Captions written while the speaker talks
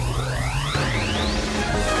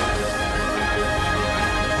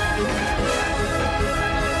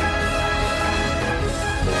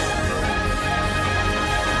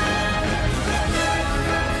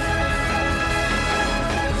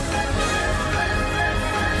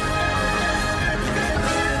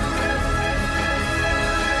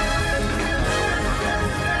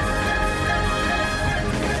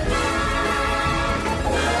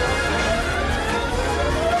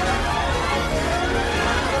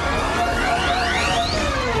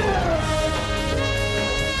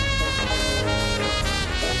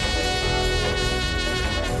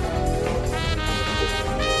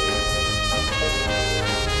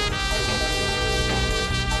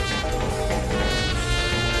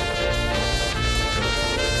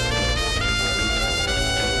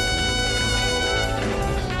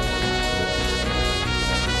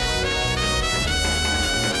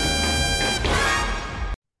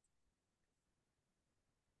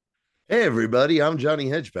Hey everybody, I'm Johnny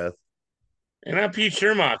Hedgepeth, And I'm Pete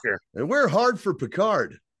Schermacher. and we're hard for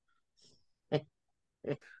Picard.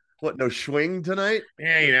 What, no swing tonight?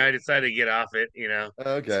 Yeah, I decided to get off it.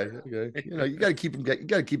 Okay, okay. You got to keep them. You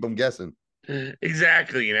got to keep them guessing.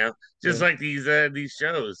 Exactly. Just Yeah. like these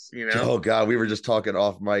shows. Oh God, we were just talking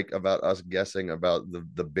off mic about us guessing about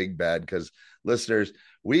the big bad because listeners,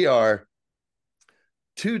 we are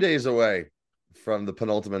 2 days away from the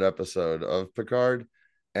penultimate episode of Picard,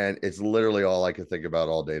 and it's literally all I could think about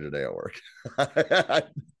all day today at work.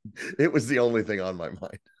 It was the only thing on my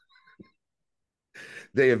mind.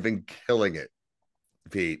 They have been killing it,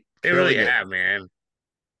 Pete, They really killing it. have, man.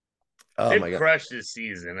 Oh They've my God. crushed this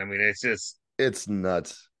season. I mean, it's just It's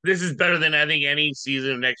nuts. this is better than I think any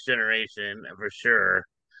season of Next Generation for sure.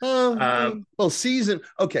 Uh, Well, season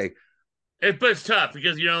okay. but it's tough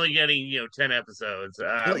because you're only getting 10 episodes.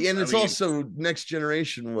 Well, and I it's mean, also Next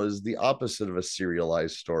Generation was the opposite of a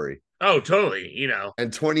serialized story. oh, totally.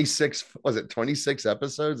 And 26 was it 26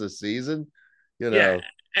 episodes a season? You Yeah, know.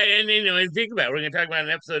 and think about it. We're going to talk about an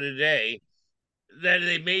episode today that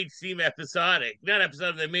they made seem episodic. Not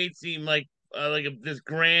episodic. They made seem like this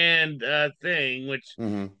grand thing. Which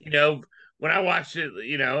Mhm. you know, when I watched it,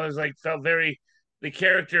 I was like felt very. The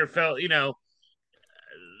character felt,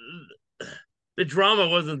 the drama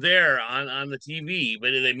wasn't there on the TV,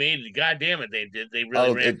 but they made it. God damn it, they did. They really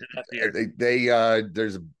Oh, ramped it up here. they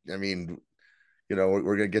there's I mean,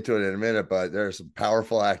 we're gonna get to it in a minute, but there's some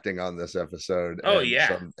powerful acting on this episode Oh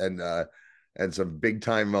yeah. and some big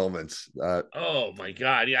time moments. Oh my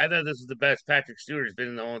God. Yeah, I thought this was the best Patrick Stewart has been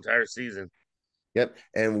in the whole entire season. Yep.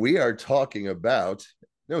 And we are talking about,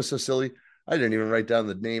 no, so silly. I didn't even write down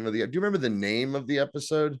the name of the, do you remember the name of the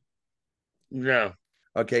episode? No.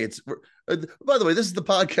 Okay. By the way, this is the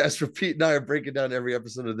podcast where Pete and I are breaking down every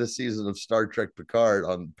episode of this season of Star Trek Picard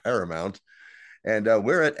on Paramount. And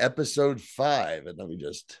we're at episode 5. And let me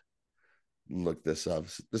just look this up.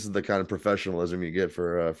 This is the kind of professionalism you get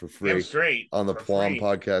for Damn free straight on the for Plum free.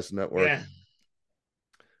 Podcast Network. Yeah.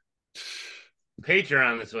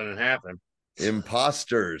 Patreon this wouldn't happen.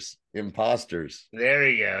 Imposters. There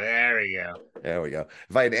we go. There we go. There we go.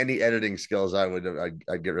 If I had any editing skills, I'd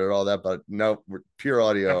get rid of all that. But no, we're pure Now,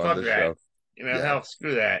 audio on fuck this that. show. Yeah, Hell,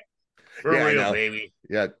 screw that. yeah, We're I real, know. baby.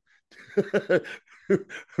 Yeah,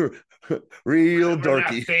 We're real not, we're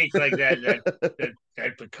not dorky. fake like that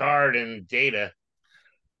Picard and Data.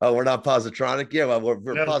 Oh, we're not positronic. Yeah, well,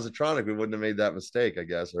 we're No, positronic. We wouldn't have made that mistake, I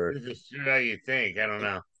guess. Or, this is how you think. I don't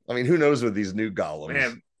know. I mean, who knows with these new golems?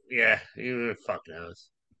 Man, yeah, you fuck knows.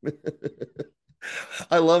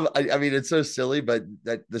 I mean, it's so silly, but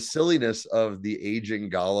that the silliness of the aging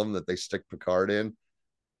golem that they stick Picard in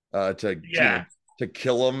Yeah, to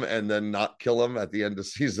kill him and then not kill him at the end of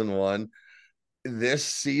season 1. This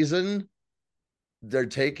season, they're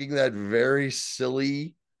taking that very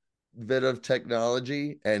silly bit of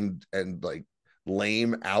technology and like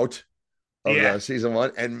lame out of yeah. the season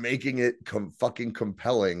 1 and making it fucking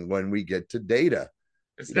compelling when we get to Data.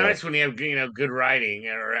 It's You know, nice when you have good writing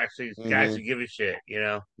or actually guys mm-hmm, who give a shit.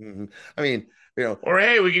 mm-hmm. I mean, you know, Or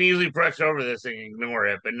hey, we can easily brush over this and ignore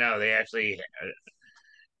it, but no, they actually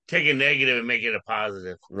take a negative and make it a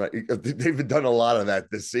positive. right? They've done a lot of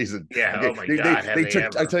that this season. Yeah. Okay, Oh my God, have they they took.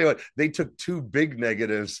 I ever? tell you what, they took 2 big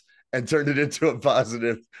negatives and turned it into a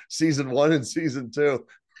positive. Season 1 and season 2.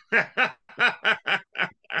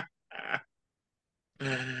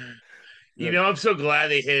 Yeah. I'm so glad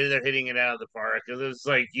they're hitting it out of the park because it's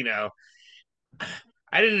like,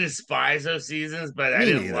 I didn't despise those seasons, but I Me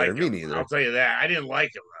didn't neither. like Me them. I'll neither. tell you that. I didn't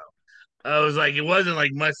like them though. I was like, it wasn't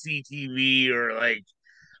like must see TV or like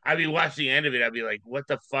I'd be watching the end of it. I'd be like, what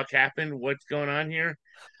the fuck happened? What's going on here?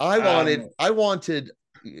 I wanted. Um, I wanted.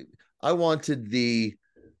 I wanted the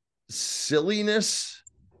silliness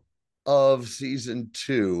of season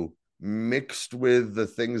 2 mixed with the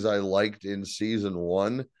things I liked in season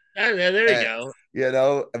 1. yeah, there you And,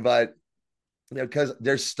 go. but because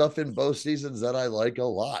there's stuff in both seasons that I like a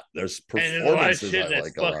lot. There's And there's a lot of performances shit I that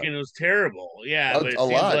like a lot. fucking was terrible. Yeah, but it A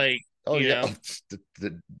seems lot. like, Oh you yeah. know,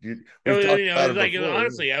 We've talked about it's it like before.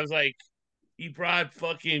 honestly, I was like, you brought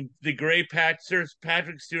fucking the great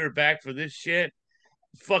Patrick Stewart back for this shit.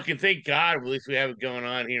 Fucking thank God, at least we have it going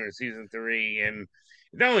on here in season 3, and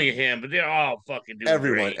not only him, but they're all fucking doing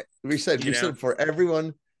Everyone. great. We You know, said for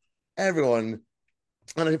everyone and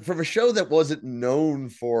from a show that wasn't known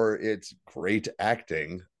for its great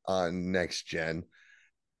acting on Next Gen,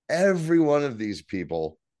 every one of these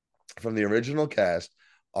people from the original cast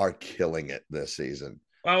are killing it this season.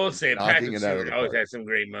 I will They're say knocking Patrick it out of Stewart the always park. had some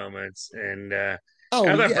great moments, and Oh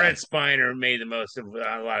I thought yeah. Brent Spiner made the most of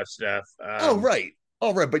a lot of stuff. Oh right.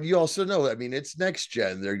 Oh, right, but you also know, I mean, it's next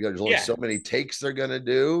gen. There's only Yeah. so many takes they're gonna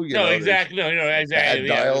do. No, There's exactly. No, bad exactly. Yeah, it was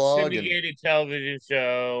dialogue and syndicated television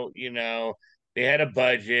show. They had a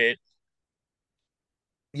budget.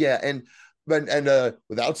 yeah, and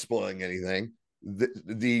without spoiling anything,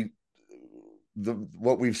 the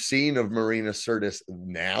what we've seen of Marina Sirtis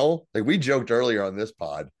now, like we joked earlier on this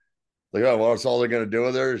pod, like, oh, well, it's all they're gonna do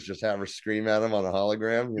with her is just have her scream at him on a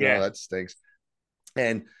hologram. Yeah, That stinks.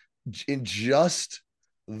 And in just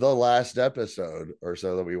the last episode or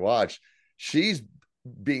so that we watched, she's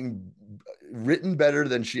being written better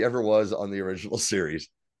than she ever was on the original series,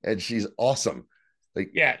 and she's awesome.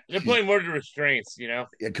 Like yeah. They're she's playing more to restraints. yeah,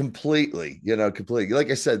 completely, completely. Like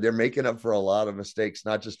I said, they're making up for a lot of mistakes,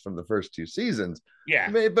 not just from the first two seasons, Yeah,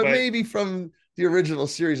 but but maybe from the original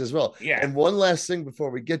series as well. yeah, And one last thing before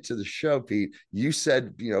we get to the show, Pete, you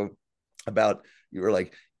said, about you were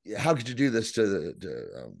like, how could you do this to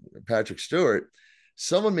Patrick Stewart?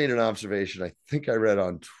 Someone made an observation. I think I read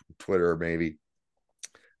on Twitter maybe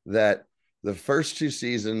that the first two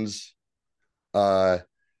seasons, uh,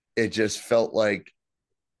 it just felt like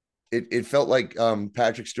it felt like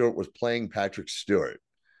Patrick Stewart was playing Patrick Stewart.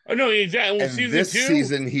 oh no, exactly. Well, And season this two,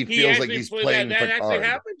 season, he he feels like actually he's played that. playing That actually Picard.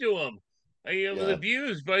 happened to him. He was Yeah,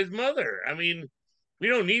 abused by his mother. I mean, we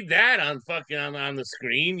don't need that on fucking on the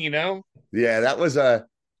screen. yeah, that was a.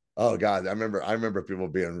 Oh God, I remember people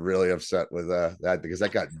being really upset with that because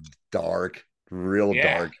that got dark, real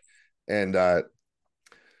Yeah, dark, and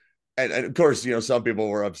and of course, some people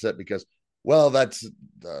were upset because, well, that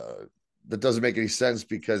doesn't make any sense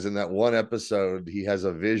because in that one episode he has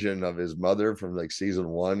a vision of his mother from like season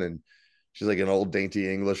one, and she's like an old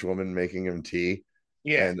dainty English woman making him tea,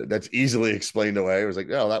 yeah, and that's easily explained away. It was like,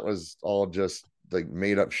 no, that was all just like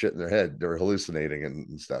made up shit in their head. They were hallucinating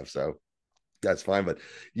and stuff. So that's fine. But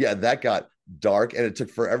yeah, that got dark and it took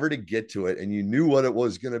forever to get to it. And you knew what it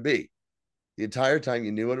was going to be. The entire time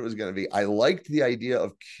you knew what it was going to be. I liked the idea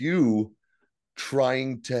of Q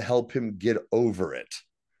trying to help him get over it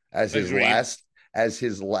as his agreed.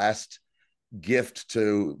 last gift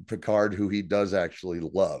to Picard, who he does actually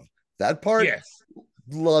love. That part, Yes,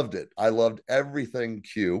 loved it. I loved everything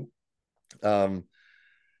Q. Um,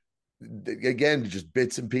 again, just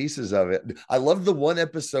bits and pieces of it. I love the one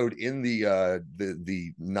episode in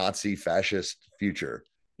the Nazi fascist future.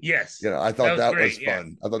 yes, I that thought was that was great. Yeah,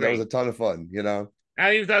 fun. I thought that was great. a ton of fun.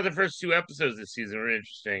 I even thought the first two episodes this season were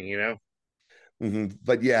interesting.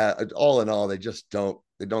 But yeah, all in all, they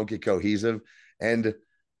don't get cohesive, and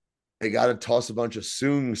they got to toss a bunch of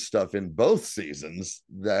Soong stuff in both seasons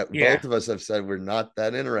that Yeah, both of us have said we're not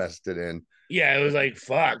that interested in. yeah. It was like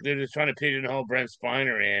fuck. They're just trying to pigeonhole Brent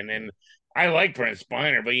Spiner in, and I like Brent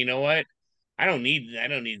Spiner, but you know what? I don't need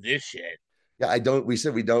this shit. Yeah, I don't. We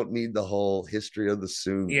said we don't need the whole history of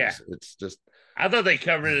the Yeah, Soongs. It's just I thought they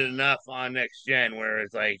covered it enough on Next Gen where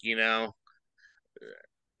it's like, we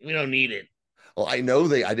don't need it. well, I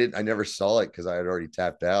never saw it because I had already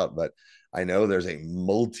tapped out, but I know there's a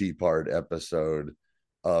multi-part episode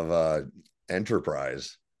of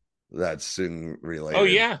Enterprise that's Soon Oh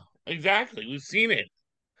related. yeah, exactly. We've seen it.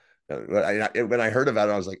 When I heard about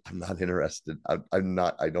it, I was like, I'm not interested. I'm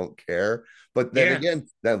not. I don't care. But then Yeah, again,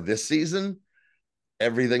 now this season,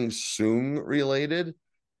 everything Soon related has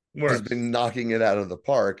works. been knocking it out of the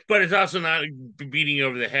park. But it's also not beating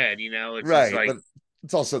over the head. It's just Right, like, but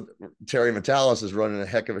it's also Terry Metalis is running a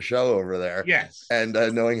heck of a show over there, yes, and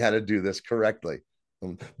knowing how to do this correctly.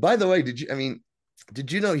 By the way, did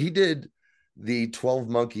you know he did the 12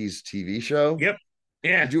 Monkeys TV show? yep,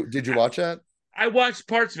 yeah. Did you watch that? I watched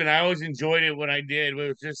parts of it. I always enjoyed it when I did. But it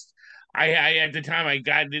was just, I at the time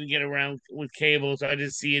didn't get around with cable, so I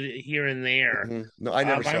just see it here and there. No, I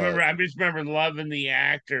never saw it. I just remember loving the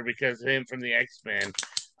actor because of him from the X-Men.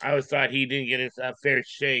 I always thought he didn't get his fair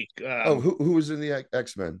shake. Oh, who was in the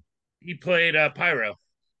X-Men? He played Pyro.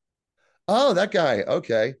 Oh, that guy.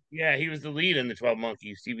 Okay. Yeah, he was the lead in the 12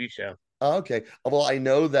 Monkeys TV show. Oh, okay. Well, I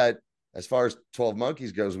know that as far as 12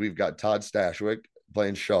 Monkeys goes, we've got Todd Stashwick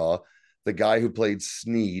playing Shaw. The guy who played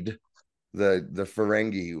Sneed, the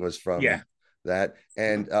Ferengi, was Yeah, from that,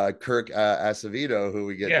 and Kirk Acevedo, who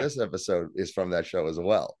we get yeah, this episode, is from that show as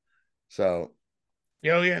well. So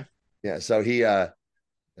oh yeah, yeah, so he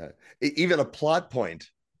even a plot point.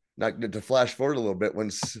 Not to flash forward a little bit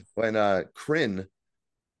when Kryn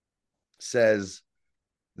says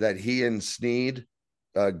that he and Sneed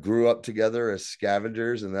grew up together as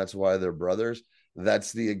scavengers, and that's why they're brothers.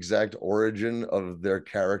 That's the exact origin of their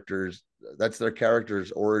characters. That's their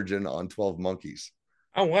character's origin on 12 Monkeys.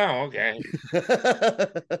 oh wow, okay,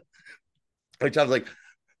 Which I was like,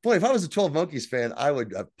 boy, if I was a 12 Monkeys fan, I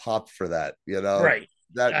would have popped for that. right.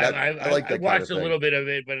 I like I that kind of watched a thing. little bit of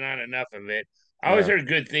it, but not enough of it. I always No. heard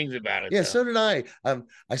good things about it, Yeah, though. so did I.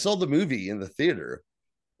 I saw the movie in the theater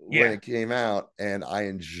when Yeah, it came out, and I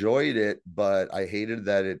enjoyed it, but I hated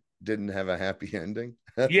that it didn't have a happy ending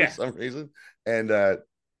for yeah, some reason. And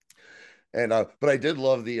but I did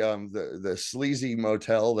love the sleazy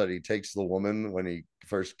motel that he takes the woman when he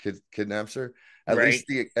first kidnaps her. right.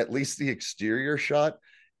 At least the exterior shot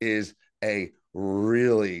is a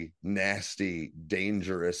really nasty,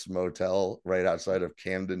 dangerous motel right outside of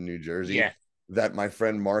Camden, New Jersey, Yeah. that my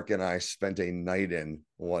friend Mark and I spent a night in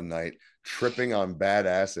one night, tripping on bad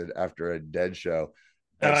acid after a Dead show.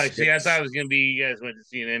 Oh, That I see. I thought shit's it was gonna be you guys went to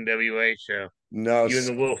see an NWA show. no, You and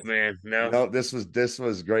the Wolf Man. No. no, this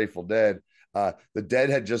was Grateful Dead. The Dead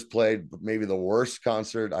had just played maybe the worst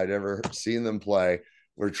concert I'd ever seen them play.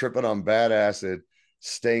 We're tripping on bad acid,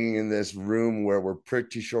 staying in this room where we're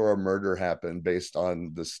pretty sure a murder happened based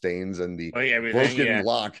on the stains and the Oh, yeah, everything. broken Yeah,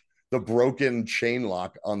 lock, the broken chain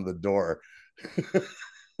lock on the door. so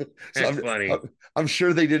that's funny. I'm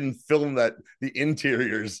sure they didn't film that the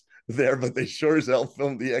interiors there, but they sure as hell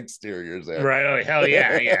filmed the exteriors there. Right. Oh, hell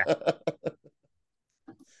yeah, yeah.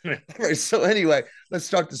 All right. So anyway, let's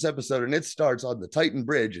start this episode, and it starts on the Titan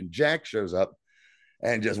Bridge, and Jack shows up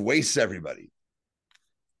and just wastes everybody.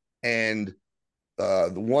 And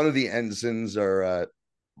one of the ensigns, or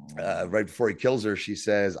right before he kills her, she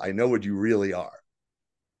says, "I know what you really are."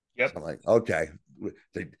 So Yep. I'm like, okay,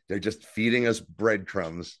 they're just feeding us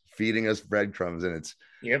breadcrumbs, and it's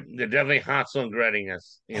Yep. They're definitely Hansel and Gretel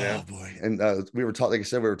us. oh boy. And we were talking, like I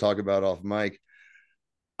said, we were talking about off mic.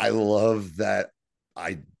 I love that.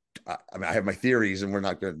 I I mean, I have my theories, and we're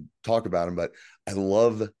not going to talk about them, but I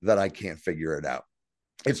love that I can't figure it out.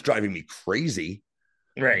 It's driving me crazy,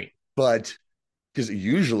 Right. but because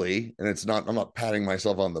usually, and I'm not patting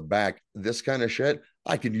myself on the back, this kind of shit,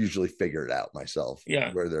 I can usually figure it out myself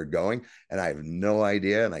Yeah. where they're going, and I have no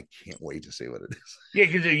idea, and I can't wait to see what it is. Yeah,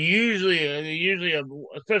 because they're usually,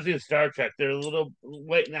 especially in Star Trek, they're a little,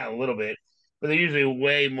 wait, not a little bit, but they're usually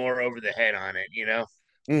way more over the head on it.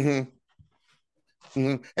 Mm-hmm.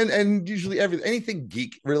 Mm-hmm. And usually anything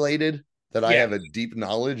geek related that I Yeah, have a deep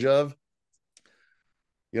knowledge of,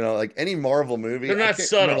 like any Marvel movie, they're not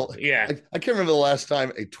subtle. Yeah, I can't remember the last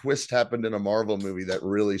time a twist happened in a Marvel movie that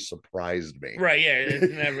really surprised me. right. Yeah,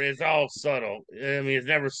 it's all subtle. I mean, it's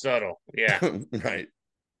never subtle. Yeah. Right.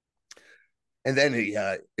 And then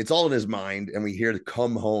it's all in his mind, and we hear to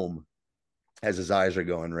come home as his eyes are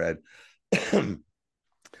going red.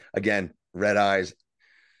 Again, red eyes.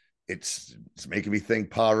 It's making me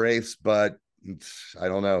think Pa Wraiths, but I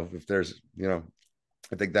don't know if there's,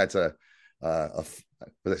 I think that's what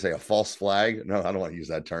they say, a false flag. No, I don't want to use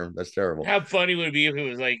that term. That's terrible. How funny would it be if it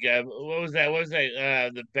was like, what was that? What was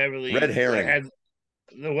that? The Red Beverly herring. had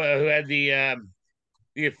who had the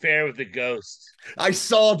affair with the ghost. I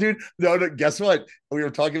saw, dude. No, guess what? We were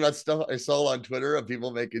talking about stuff I saw on Twitter of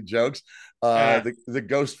people making jokes. The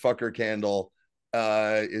ghost fucker candle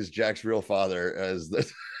is Jack's real father as the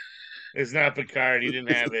It's not Picard. He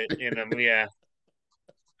didn't have it in him. Yeah,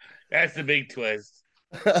 that's the big twist.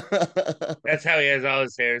 That's how he has all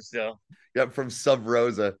his hair still. Yep, from Sub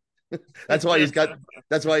Rosa. That's why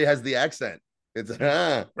that's why he has the accent. It's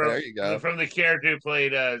there you go. From the character who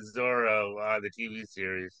played Zorro, the TV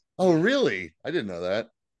series. Oh, really? I didn't know that.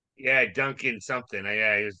 Yeah, Duncan something.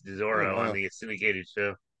 Yeah, he was Oh, Zorro on wow. the syndicated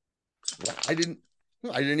show. I didn't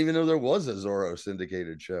I didn't even know there was a Zorro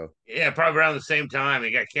syndicated show. Yeah, probably around the same time.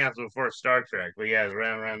 It got canceled before Star Trek, but yeah, it was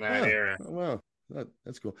around that Oh, era. wow.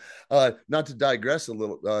 That's cool. Not to digress a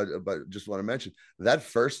little, but just want to mention that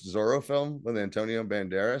first Zorro film with Antonio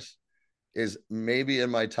Banderas is maybe in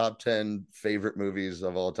my top 10 favorite movies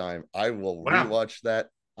of all time. I will Wow. rewatch that.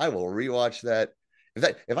 I will rewatch that.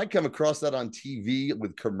 If I come across that on TV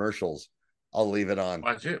with commercials, I'll leave it on.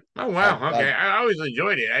 Watch it. Oh wow. I Okay. I always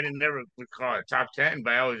enjoyed it. I didn't never call it top 10,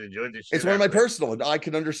 but I always enjoyed the It's shit one of out my of it. personal. I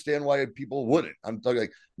can understand why people wouldn't. I'm talking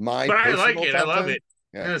like my But I like personal it. I top love 10. it.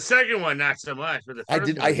 Yeah. And the second one, not so much, but the I first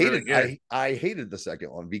did. one was really good. I hated the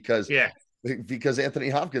second one because Yeah. Anthony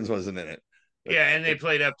Hopkins wasn't in it. Yeah, and they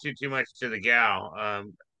played up too much to the gal,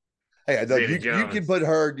 Hey, I know Zeta you can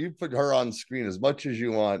Jones. put her on screen as much as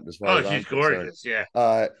you want, as far Oh, as I'm she's concerned. gorgeous. Yeah.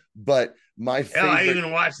 But my Hell, I favorite.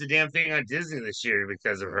 even watched the damn thing on Disney this year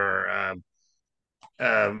because of her.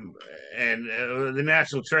 And the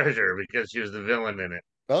National Treasure because she was the villain in it.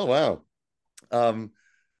 Oh wow. Um,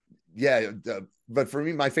 yeah, but for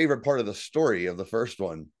me, my favorite part of the story of the first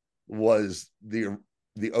one was the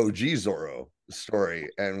OG Zorro story,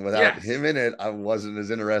 and without Yes, him in it, I wasn't as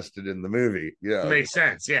interested in the movie. makes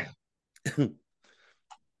sense. Yeah.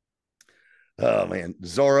 Oh man,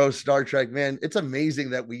 Zorro, Star Trek, man. It's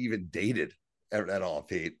amazing that we even dated at all,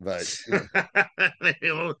 Pete. But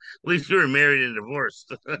Well, at least you were married and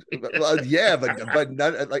divorced. well, yeah, but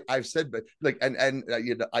none like I've said, but like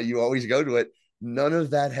you know, you always go to it. None of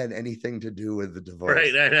that had anything to do with the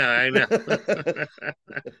Right, divorce. I know.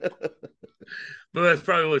 But that's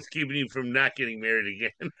probably what's keeping you from not getting married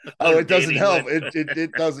again Oh, or it doesn't dating help. with.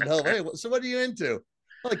 It doesn't help. Hey, so what are you into?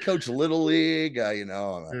 Well, I coach little league. You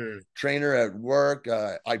know, I'm a trainer at work.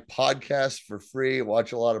 I podcast for free.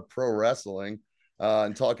 Watch a lot of pro wrestling,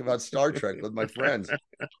 and talk about Star Trek with my friends.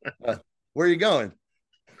 Where are you going?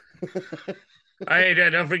 I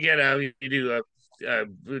don't forget you do uh,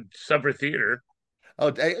 supper theater.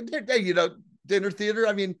 Oh, hey, you know, dinner theater.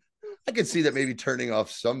 I mean, I could see that maybe turning off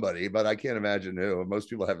somebody, but I can't imagine who. Most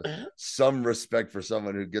people have some respect for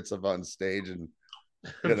someone who gets up on stage and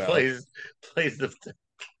you know. plays the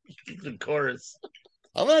chorus.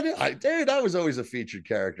 Dude, I was always a featured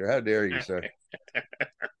character. How dare you, sir?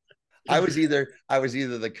 I was either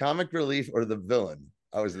the comic relief or the villain.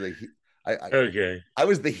 Okay. I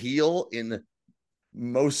was the heel in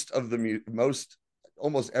most of most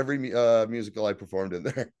almost every musical I performed in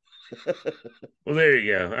there. Well, there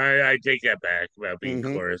you go. I take that back about being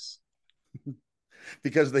Mm-hmm. chorus.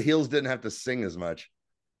 Because the heels didn't have to sing as much.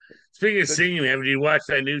 Speaking of singing, have you watched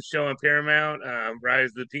that new show on Paramount, Rise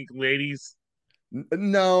of the Pink Ladies?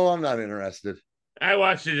 No, I'm not interested. I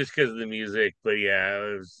watched it just because of the music, but yeah,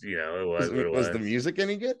 it was what it Was the was. music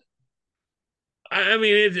any good? I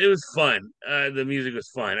mean, it was fun. The music was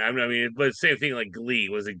fun. I mean, but same thing like Glee.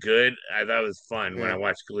 Was it good? I thought it was fun when Yeah. I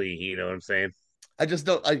watched Glee. You know what I'm saying? I just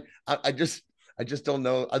don't. I just don't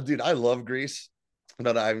know, dude. I love Grease,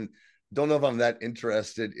 but I don't know if I'm that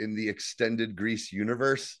interested in the extended Grease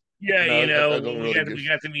universe. Yeah, I don't really give we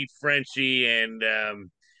got to meet Frenchie and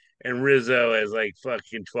Rizzo as like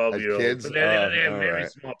fucking 12 as year olds, kids. but Oh, they have all very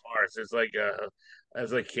right. small parts. It's like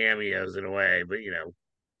as like cameos in a way, but Who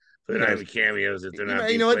they're not knows? even cameos if they're not You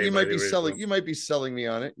being know what? played by the original. You might be selling me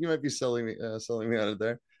on it. You might be selling me on it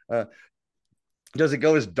there. Uh, does it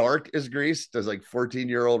go as dark as Grease? Does like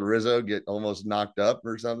 14-year-old Rizzo get almost knocked up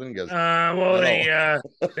or something? Because Well, no.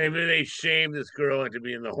 they shamed this girl into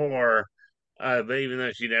being the whore, but even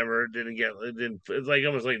though she never didn't get, it didn't, it's like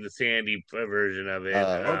almost like the Sandy version of it.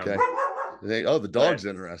 Okay. The But dog's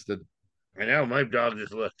interested. I know my dog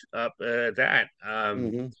just looked up at that.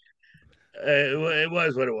 Mm-hmm. It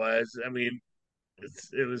was what it was. I mean,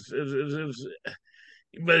 it was,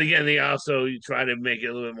 but again, they also try to make it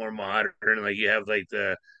a little bit more modern. Like you have like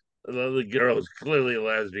the girl who's clearly a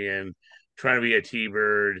lesbian trying to be a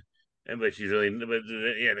T-bird, and but she's really, but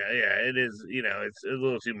yeah, it is. It's a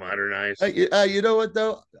little too modernized. You know what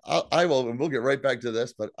though? I will, and we'll get right back to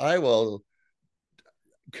this, but I will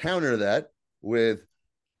counter that with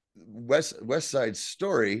West Side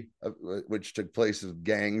Story, which took place of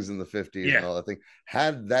gangs in the 50s and Yeah, all that thing,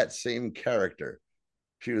 had that same character.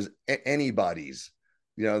 She was anybody's,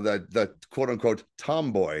 you know, the quote unquote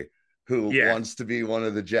tomboy who yeah, wants to be one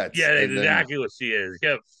of the Jets, yeah. That's and then exactly what she is.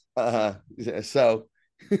 Yep. so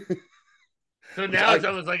So which now it's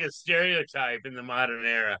almost like a stereotype in the modern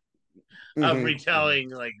era of mhm, mhm. retelling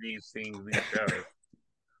like these things, these shows.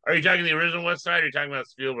 Are you talking the original West Side? Or are you talking about The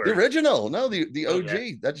Spielberg? original, no, the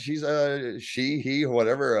Okay, OG. That she's she, he,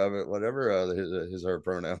 whatever whatever his her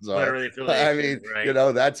pronouns are. whatever the I affiliation, mean, you right?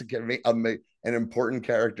 know, that's an important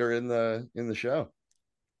character in the show,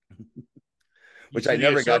 You which see the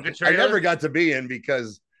Ahsoka I never trailer? got to be in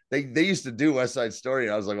because they used to do West Side Story,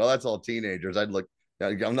 and I was like, well, that's all teenagers. I'd look,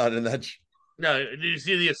 I'm not in that. No, did you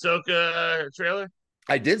see the Ahsoka trailer?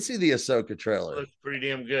 I did see the Ahsoka trailer. Looks pretty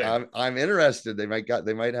damn good. I'm interested. They might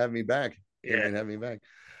have me back. They Yeah. might have me back.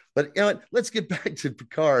 But you know what? Let's get back to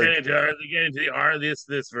Picard. Get into the R this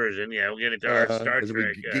version. Yeah, we'll get into our Star As we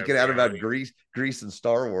Trek geeking out about reality. Greece and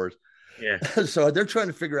Star Wars. Yeah. So they're trying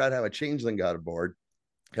to figure out how a changeling got aboard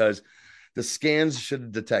because the scans should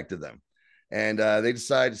have detected them. And they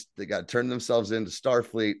decide they got to turn themselves into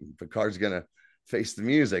Starfleet. And Picard's going to face the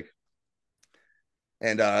music.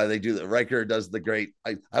 And they do the Riker does the great.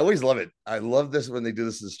 I always love it. I love this when they do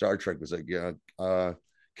this in Star Trek. It's like,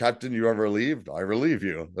 Captain, you ever relieved? I relieve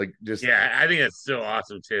you. Like just, Yeah, I think that's so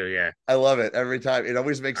awesome too. Yeah. I love it every time. It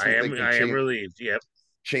always makes me think of I am relieved. Yep.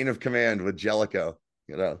 Chain of Command with Jellicoe.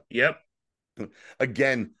 You know, Yep.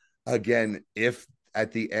 again, if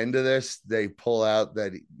at the end of this they pull out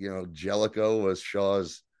that Jellicoe was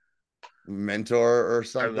Shaw's mentor or I love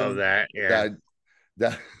something, that. Yeah.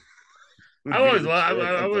 that that would be the cherry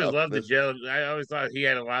I on always top of loved the this. gel. I always thought he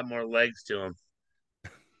had a lot more legs to him.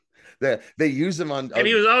 They use him on And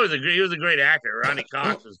he was a great actor. Ronnie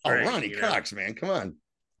Cox was oh, great, Ronnie Cox, man, come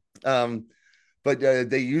on. but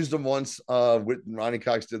they used him once. With Ronnie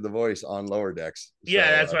Cox did the voice on Lower Decks. So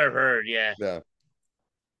Yeah, that's what I've heard. Yeah. yeah,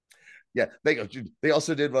 yeah. They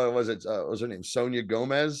also did what was it? What was her name? Sonia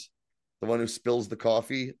Gomez, the one who spills the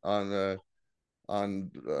coffee on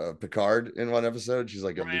Picard in one episode. She's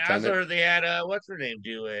like a Right. I also lieutenant. heard they had what's her name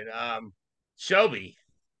do it? Shelby.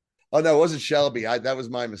 Oh no, it wasn't Shelby. That was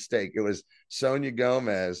my mistake. It was Sonia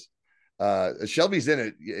Gomez. Shelby's in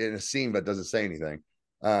it in a scene, but doesn't say anything.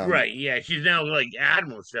 Um, Right. Yeah. She's now like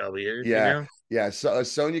Admiral Shelby, isn't she yeah, now? yeah. So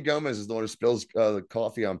Sonia Gomez is the one who spills the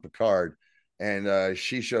coffee on Picard, and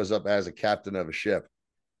she shows up as a captain of a ship.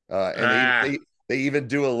 And Ah, they even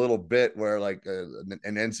do a little bit where like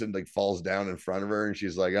an ensign like falls down in front of her, and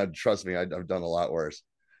she's like, "Trust me, I've done a lot worse,"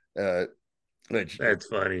 uh, which that's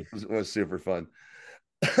funny. was super fun.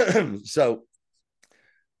 So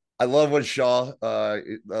I love when Shaw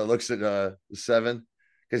looks at Seven,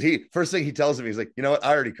 because he first thing he tells him, he's like, you know what,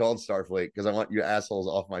 I already called Starfleet because I want you assholes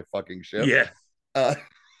off my fucking ship. Yeah. Uh,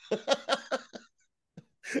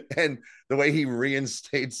 and the way he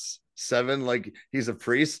reinstates Seven like he's a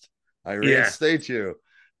priest, I Yeah. reinstate you.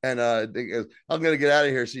 And I'm gonna get out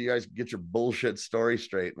of here so you guys get your bullshit story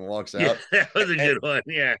straight, and walks Yeah. out. That was a And, good one.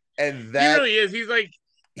 Yeah. and He that really is. He's like,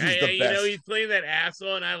 he's the he's best. playing that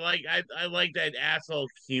asshole, and I like that asshole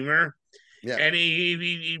humor, Yeah, and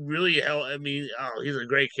he really helped. I mean, oh, he's a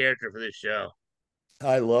great character for this show.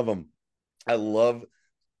 I love him. I love,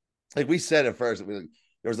 like we said at first,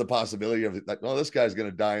 there was the possibility of like, oh, this guy's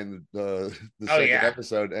gonna die in the Oh second yeah,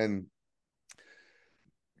 episode, yeah. and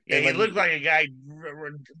He like, looked like a guy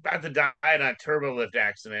about to die in a turbo lift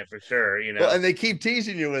accident for sure. You well, know. and they keep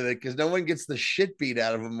teasing you with it because no one gets the shit beat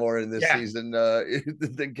out of him more in this Yeah. season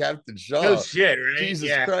than Captain No Shaw. shit, right? Jesus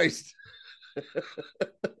Yeah. Christ.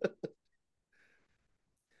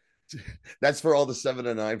 That's for all the 7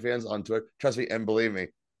 to 9 fans on Twitter. Trust me, and believe me,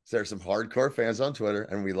 there's some hardcore fans on Twitter,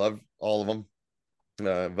 and we love all of them.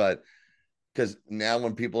 But because now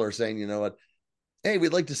when people are saying, you know what, hey,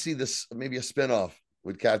 we'd like to see this maybe a spinoff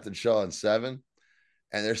with Captain Shaw and Seven,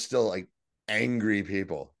 and they're still like angry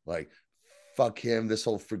people, like fuck him. This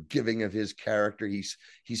whole forgiving of his character, he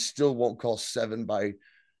still won't call Seven by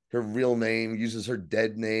her real name, uses her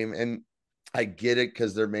dead name, and I get it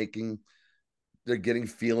because they're getting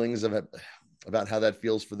feelings of it, about how that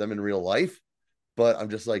feels for them in real life. But I'm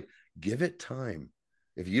just like, give it time.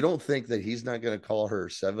 If you don't think that he's not going to call her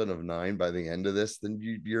 7 of 9 by the end of this, then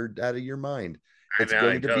you're out of your mind. I It's know. I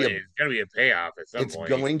going to be a totally. It's gonna be a payoff at some it's point.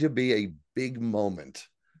 going to be a big moment,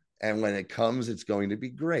 and when it comes, it's going to be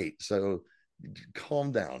great. So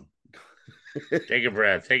calm down. Take a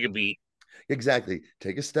breath. Take a beat. Exactly.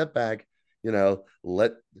 Take a step back.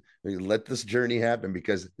 Let this journey happen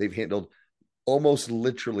because they've handled almost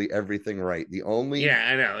literally everything right. The only Yeah,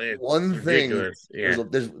 I know. It's one thing ridiculous. Yeah.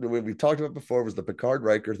 we've talked about before was the Picard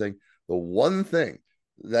Riker thing. The one thing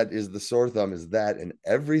that is the sore thumb is that, and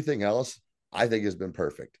everything else I think has been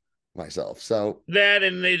perfect myself. So That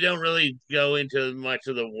and they don't really go into much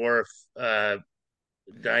of the Worf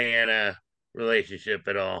Diana relationship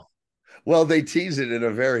at all. well, they tease it in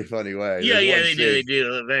a very funny way. Yeah, There's yeah, one they scene.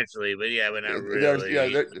 do eventually, but yeah, but not There's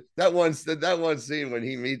really. that one scene when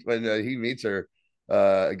he meets her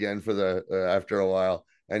again for the after a while,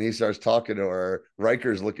 and he starts talking to her.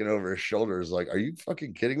 Riker's looking over his shoulders like, "Are you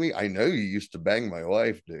fucking kidding me? I know you used to bang my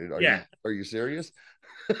wife, dude. Yeah. Are you serious?"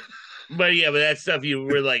 But yeah, but that's stuff you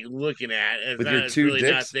were like looking at. With your It's two really not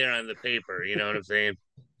dicks. there on the paper, you know what I'm saying?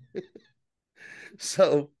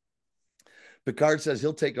 So Picard says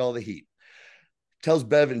he'll take all the heat. Tells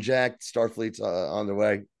Bev and Jack Starfleet's on their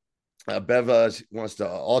way. Bev wants to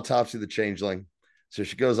autopsy the changeling. So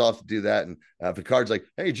she goes off to do that. And Picard's like,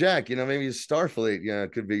 hey, Jack, maybe Starfleet,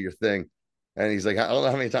 it could be your thing. And he's like, I don't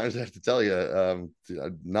know how many times I have to tell you.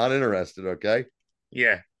 Not interested. Okay.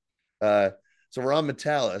 Yeah. Uh, so we're on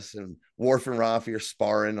Metalis, and Worf and Rafi are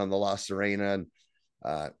sparring on the La Serena.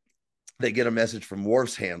 And they get a message from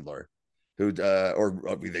Worf's handler,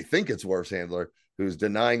 or they think it's Worf's handler, who's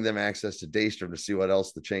denying them access to Daystrom to see what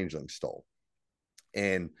else the changeling stole.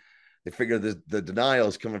 And they figure the denial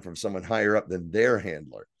is coming from someone higher up than their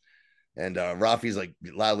handler. And Rafi's like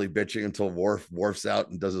loudly bitching until Worf's out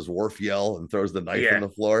and does his Worf yell and throws the knife on Yeah. the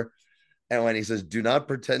floor. And when he says, do not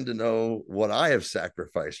pretend to know what I have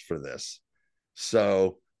sacrificed for this.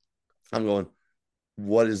 So I'm going,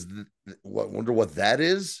 wonder what that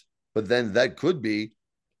is? But then that could be,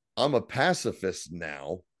 I'm a pacifist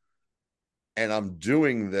now, and I'm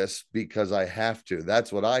doing this because I have to.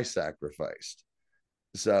 That's what I sacrificed.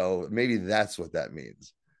 So maybe that's what that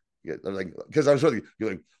means. Yeah, like, because I was really,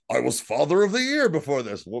 you're like, I was father of the year before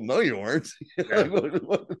this. Well, no, you weren't.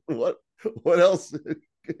 No. Like, what else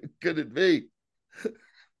could it be?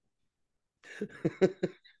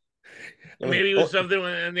 Maybe it was Oh, something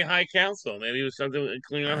in the High Council. Maybe it was something in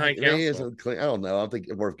Klingon High maybe it's Council. I don't know. I don't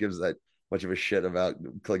think Worf gives that much of a shit about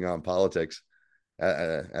Klingon politics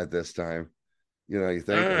at this time. You know, you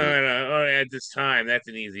think? I mean, At this time, that's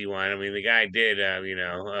an easy one. I mean, the guy did,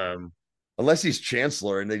 unless he's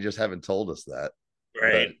chancellor and they just haven't told us that. But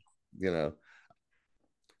right. you know,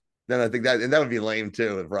 then I think that would be lame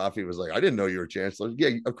too if Rafi was like, "I didn't know you were chancellor." Yeah,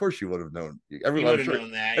 of course you would have known. You Everyone, would I'm have sure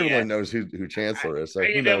known that, yeah. everyone knows who chancellor is. So I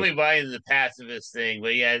who can knows? definitely buy into the pacifist thing,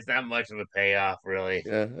 but yeah, it's not much of a payoff, really.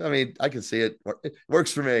 Yeah, I mean, I can see it. It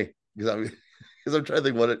works for me because I'm because I'm trying to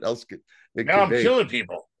think what else it Now could I'm be. killing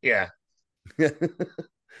people. Yeah.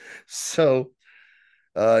 So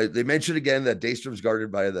they mentioned again that Daystrom's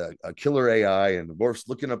guarded by the killer AI, and Worf's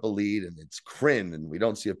looking up a lead, and it's Kryn, and we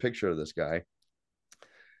don't see a picture of this guy.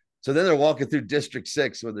 So then they're walking through District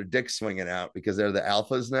 6 with their dicks swinging out because they're the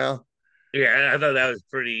alphas now. Yeah, I thought that was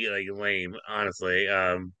pretty like lame, honestly.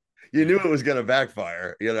 You knew it was going to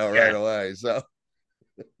backfire, right Yeah. away. So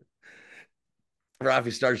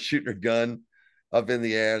Rafi starts shooting her gun up in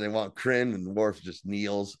the air. They want Kryn, and Worf just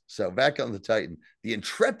kneels. So back on the Titan, the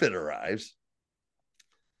Intrepid arrives,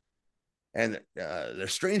 and they're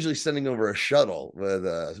strangely sending over a shuttle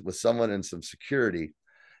with someone and some security.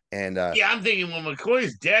 And Yeah, I'm thinking, well,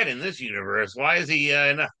 McCoy's dead in this universe. Why is he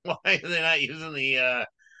not, why are they not using the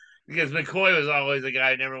because McCoy was always the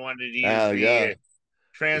guy who never wanted to use the yeah, the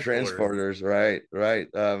transporter. transporters, right.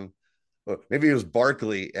 Maybe it was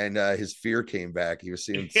Barkley, and his fear came back. He was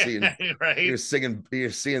Yeah, seeing right. he was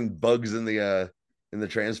seeing bugs in the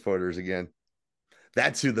transporters again.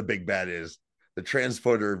 That's who the big bad is. The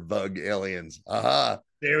transporter bug aliens. Aha.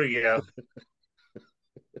 There we go.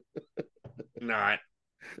 Not.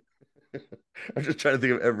 I'm just trying to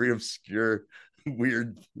think of every obscure,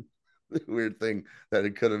 weird, weird thing that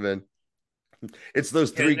it could have been. It's those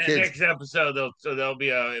And three kids. next episode, there'll be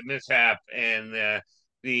a mishap, and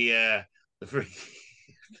the freaking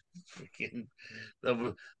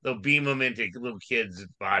they'll beam them into little kids'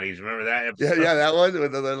 bodies. Remember that Yeah, episode? that one.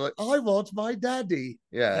 They're like, I want my daddy.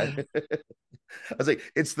 Yeah. I was like,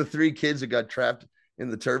 it's the three kids who got trapped in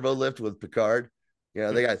the turbo lift with Picard.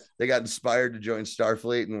 Yeah, they got inspired to join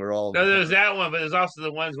Starfleet, and we're all. No, there's that one, but there's also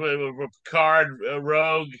the ones with Picard,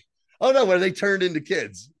 Rogue. Oh no, where they turned into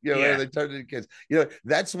kids. Where Yeah, they turned into kids.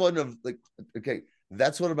 That's one of like okay,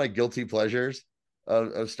 that's one of my guilty pleasures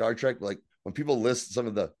of Star Trek. Like when people list some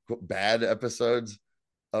of the bad episodes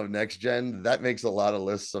of Next Gen, that makes a lot of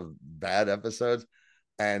lists of bad episodes,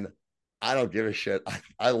 and I don't give a shit.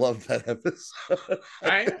 I love that episode.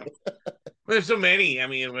 I know. There's so many. I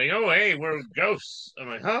mean, like, oh hey, we're ghosts. I'm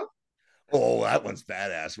like, huh? Oh, that one's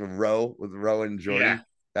badass with Ro and Yeah, Jordy.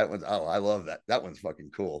 That one's I love that. That one's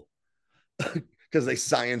fucking cool because they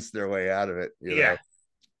science their way out of it. yeah.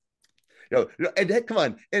 And come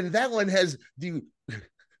on, and that one has the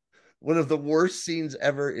one of the worst scenes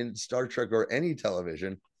ever in Star Trek or any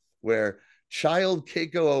television, where child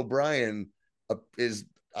Keiko O'Brien is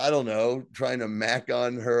I don't know trying to mac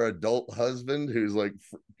on her adult husband who's like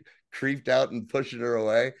creeped out and pushing her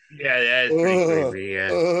away. Yeah, that is pretty Ugh, creepy.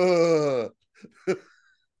 Yeah. ugh.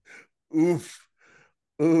 Oof,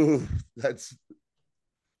 oof.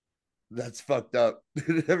 That's fucked up.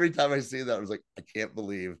 Every time I see that, I was like, I can't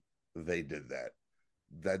believe they did that.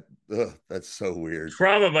 That's so weird.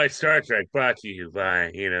 Trauma by Star Trek brought to you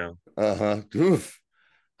by, Uh-huh. Oof.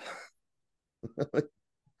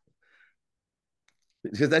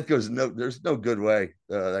 Because that goes there's no good way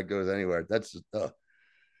that goes anywhere. That's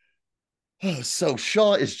so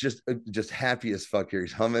Shaw is just happy as fuck here.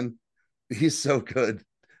 He's humming. He's so good.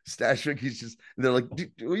 Stashwick, he's just they're like,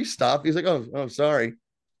 will you stop? He's like, oh, sorry.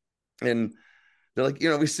 And they're like,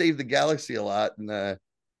 we saved the galaxy a lot. And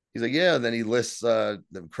he's like, yeah. And then he lists them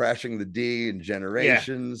crashing the D and Yeah.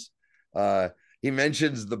 generations. He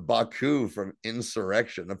mentions the Baku from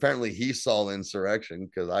Insurrection. Apparently, he saw Insurrection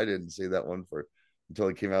because I didn't see that one until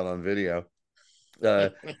it came out on video. Uh,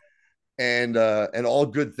 and all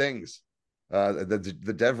good things.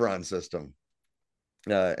 The Devron system,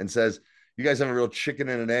 and says, "You guys have a real chicken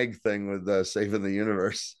and an egg thing with saving the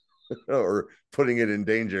universe or putting it in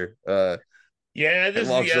danger." Yeah, And this is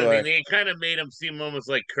the walks other thing. away. They kind of made him seem almost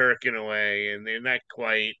like Kirk in a way, and they're not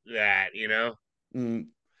quite that. Mm,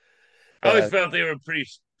 I always uh, felt they were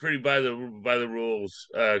pretty by the rules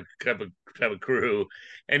type of crew,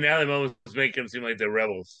 and now they're almost making them seem like they're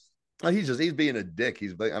rebels. he's being a dick.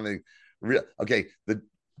 I mean, okay.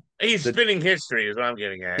 He's The spinning history, is what I'm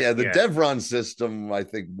getting at. Yeah, the Yeah, Devron system I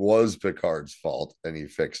think was Picard's fault, and he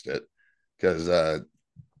fixed it because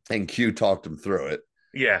and Q talked him through it.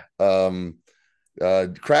 yeah. Um,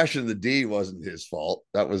 Crashing the D wasn't his fault.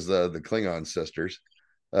 That was the Klingon sisters.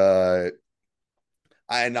 Uh,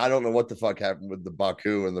 and I don't know what the fuck happened with the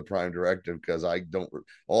Baku and the Prime Directive because I don't.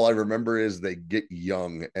 All I remember is they get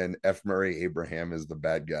young, and F. Murray Abraham is the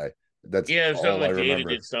bad guy. That's Yeah, something all I like Data remember.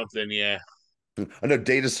 did something. Yeah, I know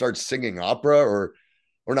Data starts singing opera or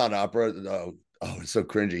not opera. It's so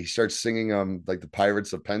cringy. He starts singing like the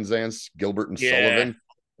Pirates of Penzance, Gilbert and yeah, Sullivan.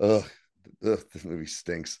 Ugh, this movie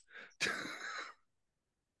stinks.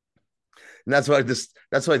 And that's why this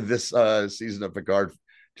season of Picard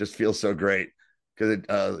just feels so great because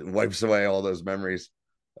it wipes away all those memories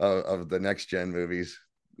of the next gen movies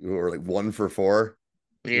who were like 1 for 4.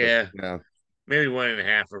 yeah. Yeah. Maybe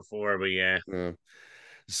 1.5 or 4, but yeah, Yeah.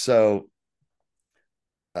 So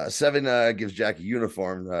Seven gives Jack a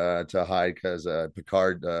uniform to hide because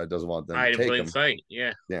Picard doesn't want them to hide in take plain him. sight.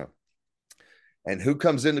 Yeah, Yeah. And who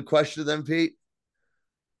comes in to question them, Pete?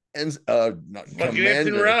 And not fucking Ensign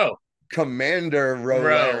Commander Ro. Commander Ro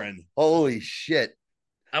Ro. Laren. Holy shit.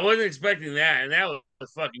 I wasn't expecting that, and that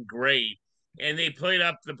was fucking great. And they played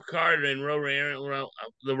up the Picard and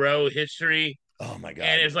the Ro history, Oh my and god.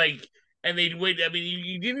 it's like, and they wait. I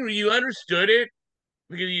mean, you understood it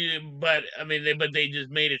but I mean, but they just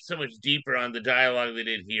made it so much deeper on the dialogue they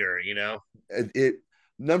did here. It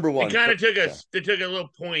number They one. kind of took Yeah. they took a little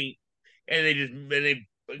point, and they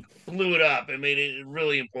blew it up and made it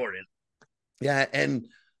really important. Yeah, and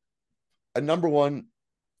a number one,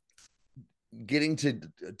 getting to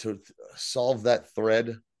solve that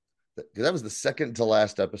thread because that was the second to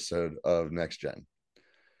last episode of Next Gen,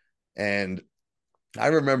 and I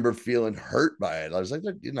remember feeling hurt by it. I was like,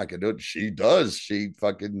 "You're not gonna do it." She does. She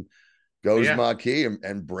fucking goes Yeah, Maquis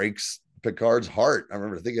and breaks Picard's heart. I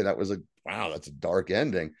remember thinking that was like, wow, that's a dark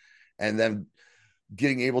ending, and then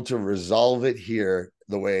getting able to resolve it here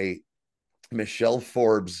the way Michelle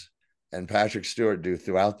Forbes and Patrick Stewart do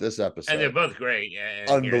throughout this and they're episode. bough great.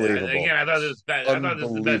 And here, again, Unbelievable. I thought this was the best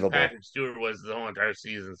Unbelievable. Patrick Stewart was the whole entire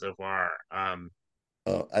season so far.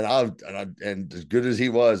 And as good as he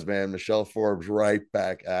was, man, Michelle Forbes right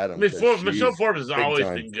back at him because Michelle she's Forbes has big always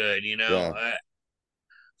time. been good. Yeah.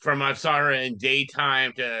 From I saw her in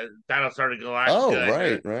Daytime to Battlestar Oh, Galactica to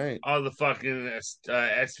right, right. all the fucking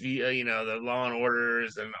SV, the Law and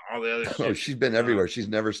Orders and all the other Oh, shit she's she's been done. everywhere. She's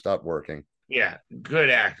never stopped working. Yeah, good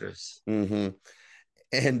actress. Mm-hmm.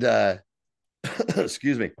 And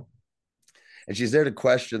excuse me. And she's there to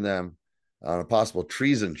question them on a possible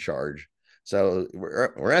treason charge. So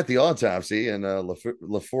we're at the autopsy, and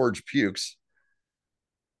LaForge pukes,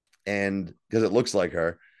 and because it looks like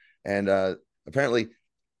her, and apparently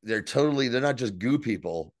they're not just goo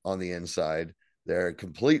people on the inside. They're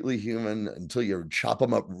completely human until you chop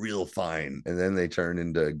them up real fine, and then they turn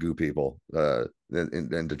into goo people,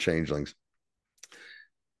 into changelings.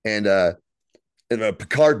 And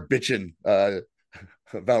Picard bitching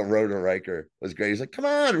about Rhoda Riker was great. He's like, "Come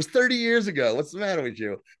on, it was 30 years ago. What's the matter with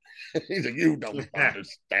you?" He's like, "You don't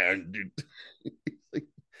understand, dude."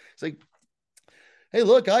 It's like, "Hey,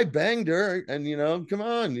 look, I banged her, and come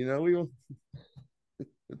on, we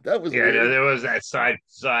that was Yeah, no, weird." there was that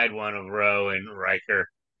side one of Ro and Riker.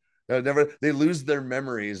 No, never. They lose their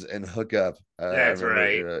memories and hook up. I That's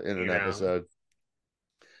right. remember in You an know, episode,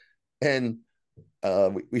 and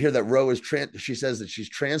we hear that Ro is she says that she's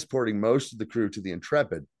transporting most of the crew to the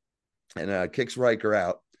Intrepid, and kicks Riker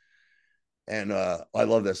out. And I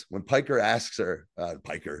love this when Piker asks her,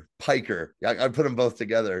 Piker. I put them both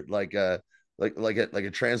together like a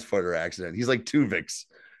transporter accident. He's like Tuvix.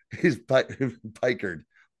 He's Pikered.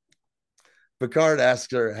 Picard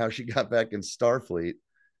asks her how she got back in Starfleet,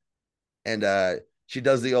 and she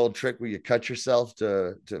does the old trick where you cut yourself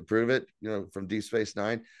to prove it, from Deep Space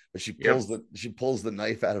Nine. But yep, she pulls the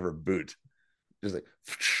knife out of her boot, just like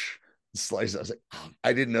slice. I was like, oh,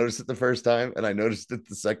 I didn't notice it the first time, and I noticed it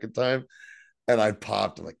the second time, and I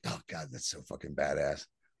popped. I'm like, oh god, that's so fucking badass.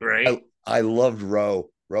 right. I loved Ro.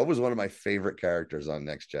 Ro was one of my favorite characters on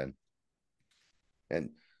Next Gen, and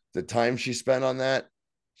the time she spent on that,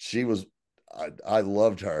 she was. I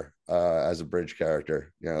loved her as a bridge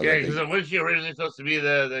character. Yeah, That because they. was she originally supposed to be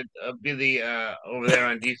the over there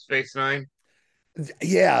on Deep Space Nine?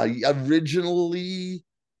 Yeah, originally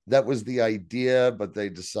that was the idea, but they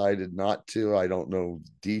decided not to. I don't know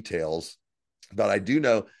details, but I do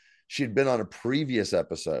know she'd been on a previous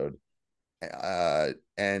episode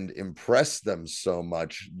and impressed them so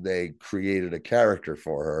much they created a character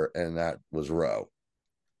for her, and that was Ro.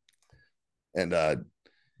 And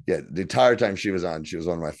yeah, the entire time she was on, she was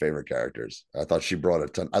one of my favorite characters. I thought she brought a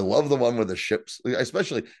ton. I love the one with the ships,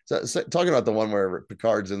 especially talking about the one where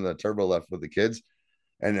Picard's in the turbo left with the kids,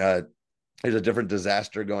 and There's a different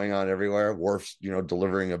disaster going on everywhere. Worf's,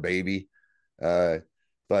 delivering a baby. Uh,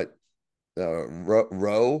 but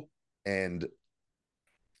Ro and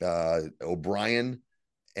O'Brien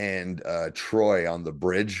and Troy on the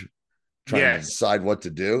bridge trying to Yes, decide what to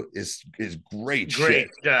do is great great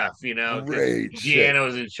shit. stuff, because Great shit. Deanna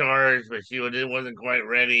was in charge, but she wasn't quite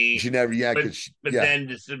ready. She never, yeah, But because but yeah,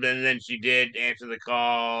 then she did answer the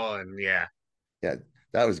call, and yeah, yeah,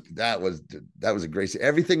 that was a great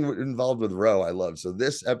everything involved with Ro I love. So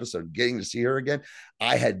this episode, getting to see her again,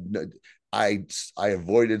 I had I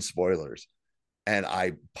avoided spoilers and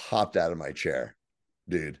I popped out of my chair,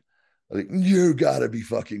 dude. I was like, you gotta be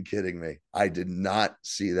fucking kidding me. I did not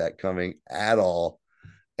see that coming at all.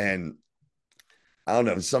 And I don't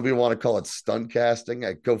know. Some people want to call it stunt casting.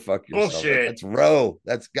 Go fuck yourself. bullshit. That's Ro.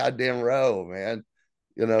 That's goddamn Ro, man.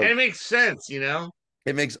 You And know, it makes sense.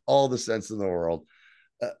 it makes all the sense in the world.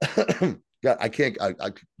 God, I can't.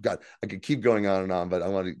 God, I could keep going on and on, but I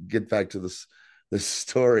want to get back to this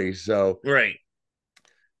story. So Right?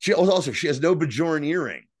 she has no Bajoran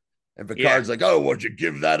earring, and Yeah, Picard's like, "Oh, would you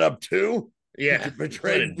give that up too? Would yeah. you What a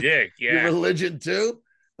betray dick. your Yeah, religion too?"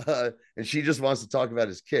 And she just wants to talk about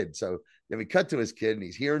his kid. So then we cut to his kid, and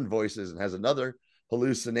he's hearing voices and has another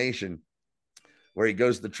hallucination where he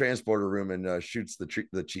goes to the transporter room and shoots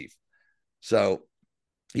the chief. So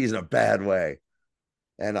he's in a bad way.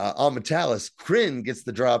 And on Metalis, Kryn gets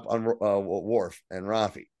the drop on Worf and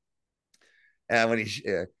Rafi. And when he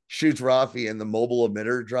shoots Rafi and the mobile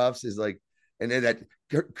emitter drops, is like, and then that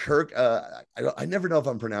Kirk, I never know if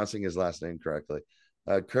I'm pronouncing his last name correctly.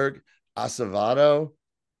 Kirk Acevedo,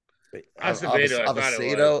 Acevedo. I thought it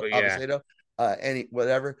was, but yeah, Avesedo, any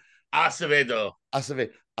whatever. Acevedo. Acevedo.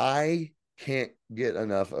 I can't get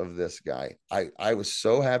enough of this guy. I was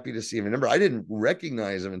so happy to see him. Remember, I didn't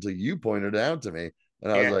recognize him until you pointed it out to me,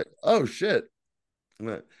 and I was Yeah, like, oh shit.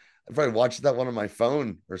 I probably watched that one on my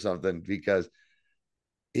phone or something because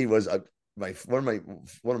he was one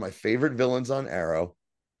of my favorite villains on Arrow,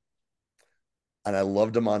 and I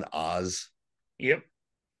loved him on Oz. yep,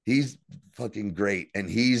 He's fucking great, and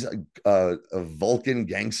he's a Vulcan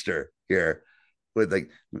gangster here with like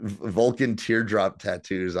Vulcan teardrop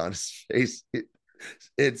tattoos on his face.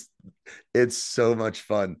 It's it's so much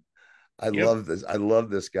fun. I yep. love this. I love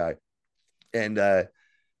this guy, and I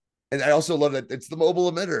also love that it's the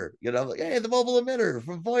mobile emitter. Like, hey, the mobile emitter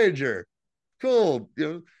from Voyager, cool.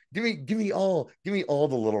 Give me all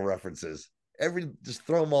the little references. Just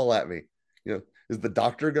throw them all at me. Is the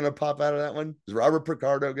doctor gonna pop out of that one? Is Robert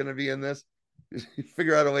Picardo gonna be in this?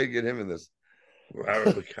 Figure out a way to get him in this.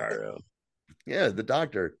 Robert Picardo. Yeah, the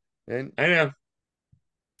doctor and I know.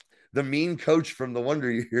 the mean coach from the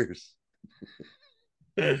Wonder Years.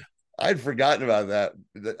 I'd forgotten about that.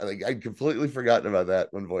 Like I'd completely forgotten about that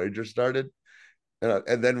when Voyager started,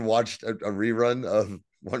 and then watched a rerun of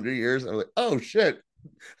Wonder Years. I'm like, oh shit,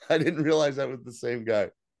 I didn't realize that was the same guy,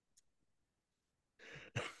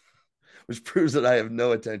 which proves that I have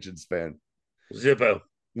no attention span. Zippo.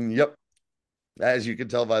 Yep, as you can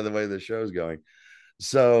tell by the way the show's going.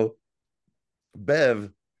 So Bev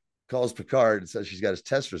calls Picard and says she's got his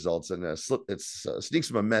test results, and sneaks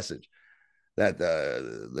him a message that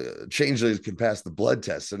the changelings can pass the blood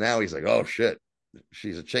test. So now he's like, oh shit,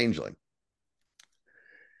 she's a changeling.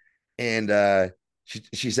 And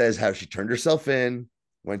she says how she turned herself in,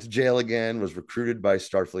 went to jail again, was recruited by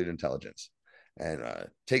Starfleet intelligence, and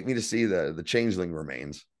take me to see the changeling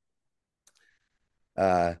remains.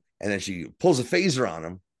 And then she pulls a phaser on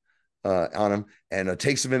him and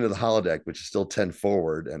takes him into the holodeck, which is still 10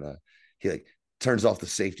 forward. And he like turns off the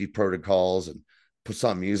safety protocols and puts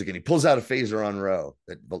on music, and he pulls out a phaser on Ro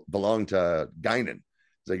that belonged to Guinan.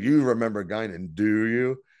 He's like, you remember Guinan, do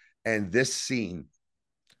you? And this scene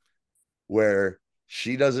where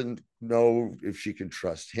she doesn't know if she can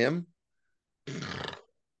trust him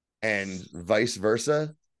and vice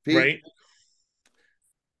versa, Pete. Right.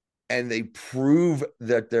 And they prove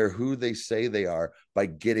that they're who they say they are by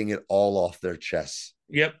getting it all off their chests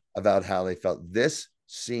Yep. about how they felt. This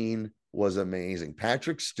scene was amazing.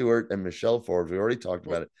 Patrick Stewart and Michelle Forbes, we already talked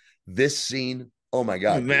about it. This scene, oh my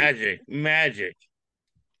God, dude. Magic. Magic.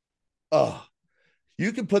 Oh,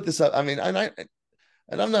 you can put this up. I mean,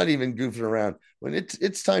 and I'm not even goofing around. When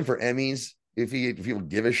it's time for Emmys, if you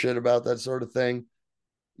give a shit about that sort of thing,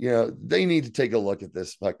 they need to take a look at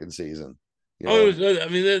this fucking season. You Oh, know, I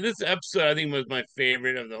mean, this episode I think was my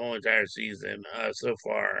favorite of the whole entire season so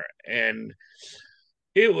far, and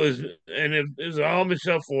it was all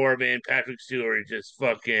Michelle Forbes and Patrick Stewart just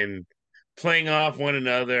fucking playing off one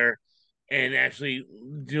another and actually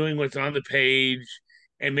doing what's on the page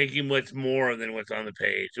and making what's more than what's on the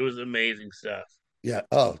page. It was amazing stuff. yeah.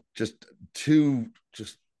 Oh, just two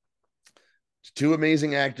just two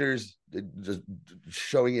amazing actors just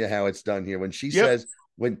showing you how it's done here. When she Yep. says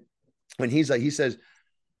when he's like he says,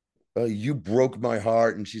 you broke my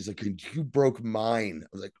heart, and she's like, you broke mine. I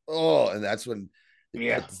was like, oh, and that's when it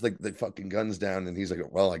Yeah. puts like the fucking guns down, and he's like,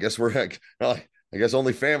 well, I guess we're like, well, I guess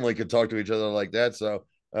only family could talk to each other like that. So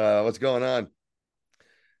what's going on?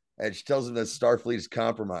 And she tells him that Starfleet is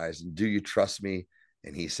compromised, and do you trust me?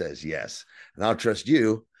 And he says yes, and I'll trust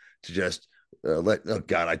you to just let. Oh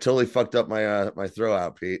God, I totally fucked up my throw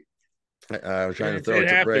out, Pete. I was trying to throw It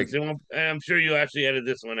it to break. happens. I'm sure you actually edit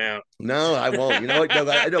this one out. No, I won't. You know what? No,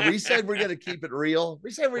 I know. We said we're gonna keep it real.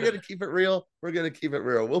 We said we're gonna keep it real. We're gonna keep it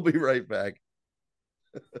real. We'll be right back.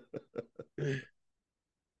 Now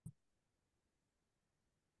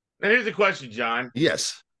here's the question, John.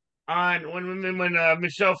 Yes. On when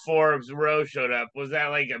Michelle Forbes Ro showed up, was that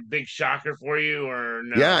like a big shocker for you or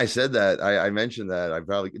Yeah, no? I said that. I mentioned that. I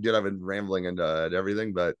probably did. I've been rambling and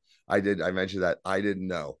everything, but I did. I mentioned that I didn't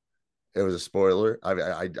know it was a spoiler.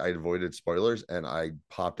 I avoided spoilers, and I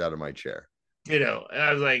popped out of my chair. And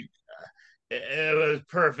I was like, it was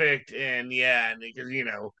perfect, and yeah, because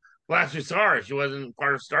last we saw her, she wasn't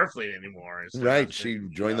part of Starfleet anymore and stuff. Right. And, She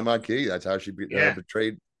joined the Maquis. That's how she yeah,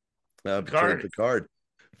 betrayed Picard. Picard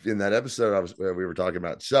in that episode we were talking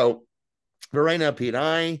about. So, but right now, Pete,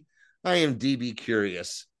 I am DB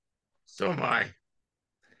curious. So am I.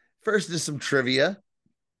 First is some trivia.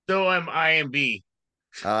 So am IMB.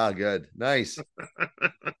 Ah, good, nice.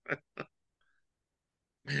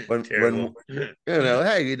 When Terrible.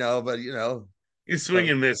 hey, but You swing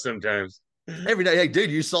and miss sometimes. every day, hey, dude,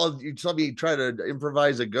 you saw me try to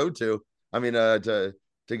improvise a go to. I mean, to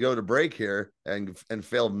go to break here and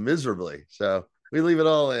fail miserably. So we leave it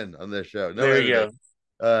all in on this show. No There you editing.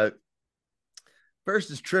 go. Uh,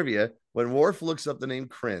 First is trivia. When Worf looks up the name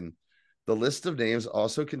Kryn, the list of names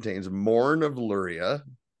also contains Morn of Luria,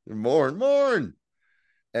 Morn,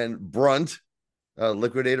 and Brunt,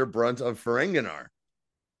 Liquidator Brunt of Ferenginar,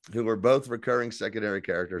 who were both recurring secondary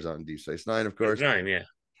characters on Deep Space Nine, of course, Nine, yeah.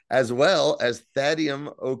 as well as Thadium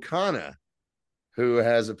Okana, who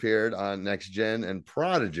has appeared on Next Gen and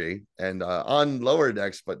Prodigy, and on Lower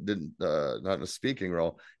Decks, but didn't not in a speaking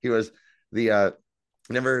role. He was the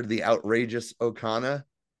never the outrageous Okana.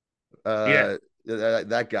 Yeah.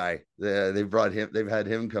 That guy. They brought him. They've had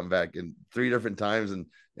him come back in 3 different times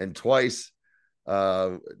and twice.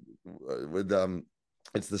 With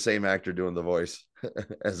it's the same actor doing the voice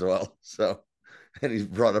as well. So, and he's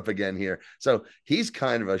brought up again here. So he's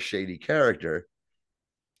kind of a shady character.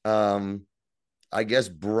 I guess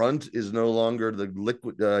Brunt is no longer the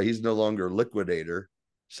liquid. He's no longer Liquidator,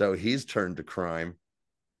 so he's turned to crime.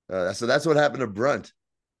 So that's what happened to Brunt,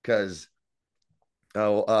 because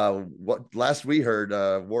what last we heard,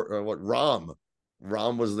 what Rom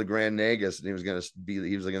was the Grand Nagus, and he was gonna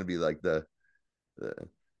be like the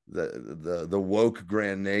the woke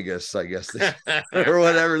Grand Nagus, I guess, or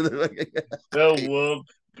whatever. The woke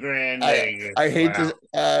Grand Nagus. I hate Wow.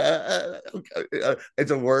 to.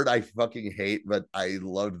 It's a word I fucking hate, but I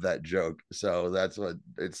loved that joke, so that's what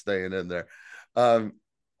it's staying in there.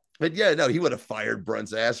 But yeah, no, he would have fired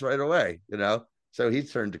Brunt's ass right away, So he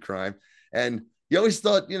turned to crime, and you always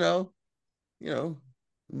thought, I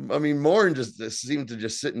mean, Morn just seemed to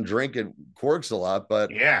just sit and drink at Quarks a lot,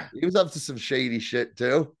 but Yeah. he was up to some shady shit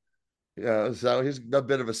too. So he's a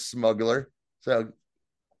bit of a smuggler. So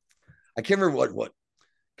I can't remember what.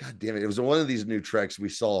 God damn it! It was one of these new treks we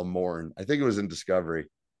saw a Morn. I think it was in Discovery.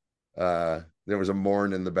 There was a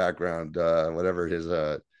Morn in the background, whatever his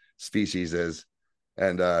species is,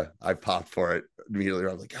 and I popped for it immediately.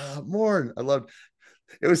 I was like, Morn! I loved.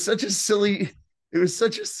 It was such a silly. It was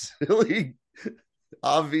such a silly,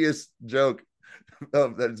 obvious joke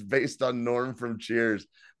that it's based on Norm from Cheers,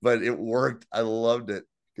 but it worked. I loved it.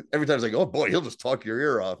 Every time I was like, oh boy, he'll just talk your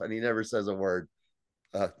ear off, and he never says a word.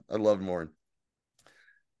 I love Morn.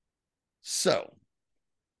 So,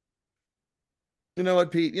 you know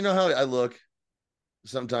what, Pete? You know how I look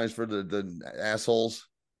sometimes for the assholes?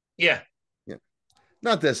 Yeah. Yeah.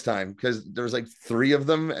 Not this time, because there was like 3 of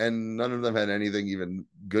them, and none of them had anything even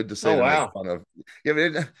good to say Oh to make wow. fun of.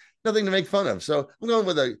 Yeah, nothing to make fun of. So I'm going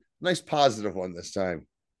with a nice positive one this time.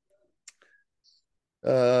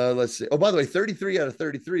 Let's see. Oh, by the way, 33 out of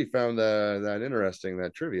 33 found that interesting,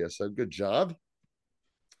 that trivia. So good job.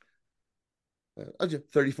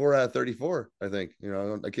 34 out of 34, I think.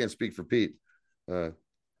 I can't speak for Pete. 10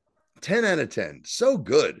 out of 10. So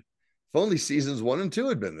good. If only seasons 1 and 2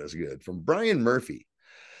 had been this good. From Brian Murphy.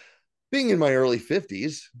 Being in my early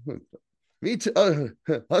 50s, me too,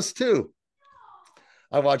 us too.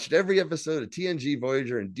 I watched every episode of TNG,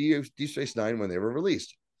 Voyager, and Deep Space Nine when they were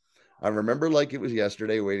released. I remember like it was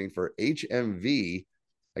yesterday waiting for HMV,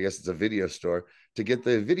 I guess it's a video store, to get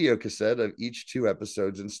the video cassette of each 2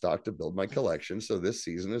 episodes in stock to build my collection. So this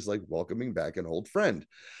season is like welcoming back an old friend.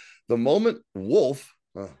 The moment Wolf,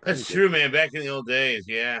 That's true, man. Back in the old days,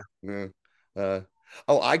 yeah. yeah, uh,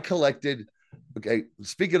 oh, I collected. Okay,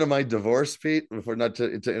 speaking of my divorce, Pete, before not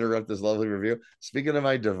to interrupt this lovely review. Speaking of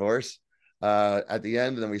my divorce, at the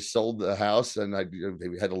end, and then we sold the house, and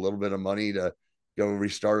we had a little bit of money to go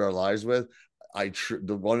restart our lives with.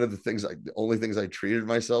 One of the only things I treated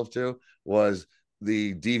myself to was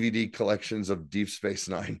the DVD collections of Deep Space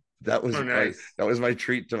Nine. That was Oh, nice. that was my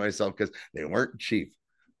treat to myself because they weren't cheap.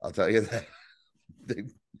 I'll tell you that.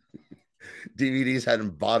 DVDs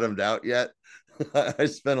hadn't bottomed out yet. I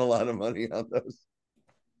spent a lot of money on those.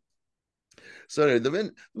 So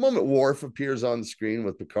the moment Worf appears on the screen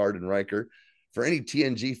with Picard and Riker, for any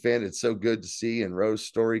TNG fan, it's so good to see and Ro's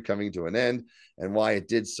story coming to an end, and why it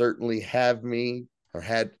did certainly have me or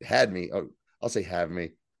had me. Oh, I'll say have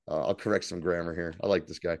me. I'll correct some grammar here. I like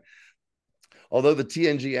this guy. Although the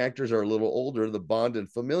TNG actors are a little older, the bond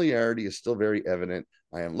and familiarity is still very evident.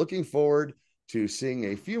 I am looking forward to seeing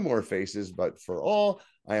a few more faces, but for all,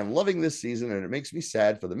 I am loving this season, and it makes me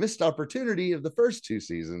sad for the missed opportunity of the first 2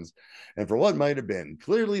 seasons and for what might have been.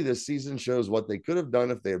 Clearly, this season shows what they could have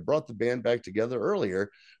done if they had brought the band back together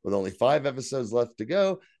earlier. With only 5 episodes left to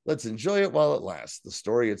go, let's enjoy it while it lasts. The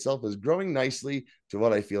story itself is growing nicely to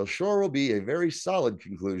what I feel sure will be a very solid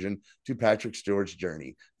conclusion to Patrick Stewart's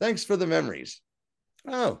journey. Thanks for the memories.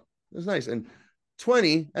 Oh, it was nice. And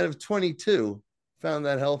 20 out of 22 found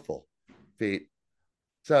that helpful, Pete.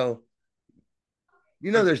 So,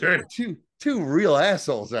 there's two real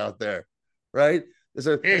assholes out there, right?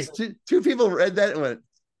 There's two people read that and went,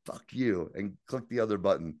 fuck you, and clicked the other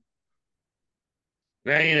button.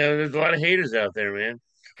 Now, there's a lot of haters out there, man.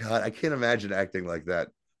 God, I can't imagine acting like that.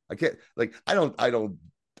 I can't, like, I don't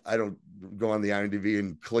go on the IMDb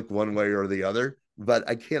and click one way or the other, but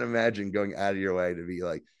I can't imagine going out of your way to be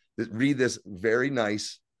like, read this very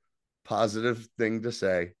nice, positive thing to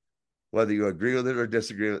say, whether you agree with it or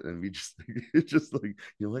disagree with it, and be just like,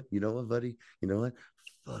 you know what, buddy? You know what?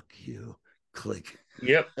 Fuck you. Click.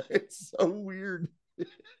 Yep. It's so weird.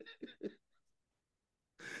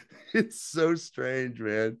 It's so strange,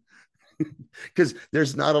 man. Because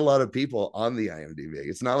there's not a lot of people on the IMDb.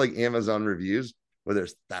 It's not like Amazon reviews where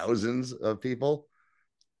there's thousands of people.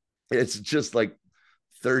 It's just like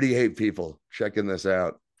 38 people checking this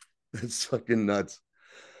out. It's fucking nuts.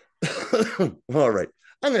 All right.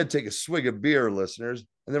 I'm going to take a swig of beer, listeners,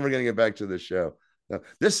 and then we're going to get back to the show. Now,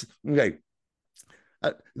 this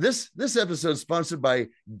episode is sponsored by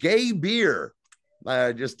Gay Beer,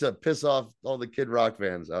 just to piss off all the Kid Rock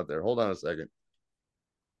fans out there. Hold on a second.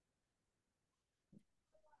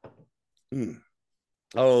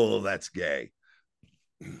 Oh, that's gay.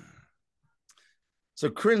 So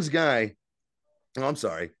Kryn's guy, I'm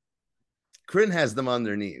sorry. Kryn has them on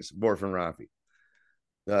their knees, Worf and Rafi.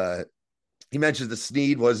 He mentions that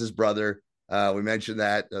Sneed was his brother. We mentioned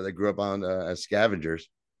that they grew up on as scavengers.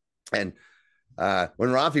 And when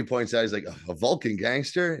Rafi points out, he's like, a Vulcan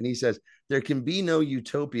gangster? And he says, there can be no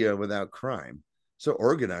utopia without crime. So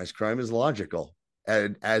organized crime is logical.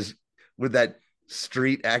 And as with that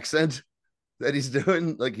street accent that he's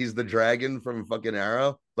doing, like he's the dragon from fucking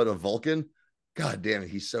Arrow, but a Vulcan. God damn it,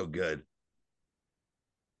 he's so good.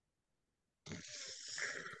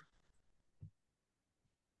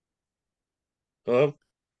 Hello?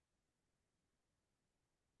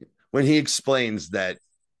 When he explains that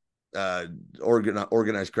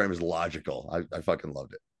organized crime is logical, I fucking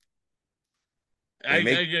loved it. I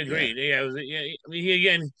agree. Yeah. I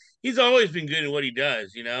mean, he's always been good at what he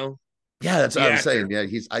does, Yeah, that's what I was saying. Yeah,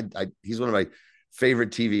 he's one of my favorite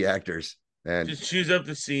TV actors. And just chews up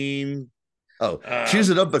the scene. Chews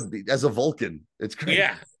it up, but as a Vulcan, it's great.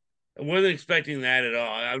 Yeah, I wasn't expecting that at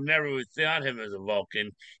all. I've never thought him as a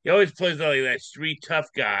Vulcan. He always plays like that street tough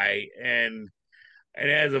guy, and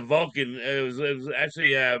as a Vulcan, it was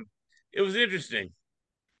actually it was interesting.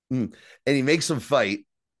 And he makes him fight,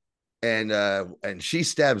 and she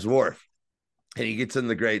stabs Worf, and he gets in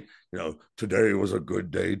the great, today was a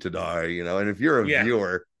good day to die, and if you're a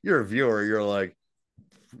viewer, you're like,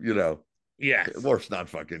 yeah, Worf's not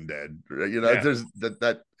fucking dead, there's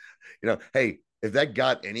that hey, if that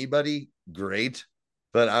got anybody, great,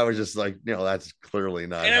 but I was just like, that's clearly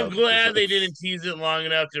not. And I'm glad they didn't tease it long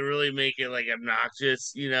enough to really make it like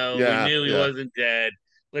obnoxious. We knew he wasn't dead.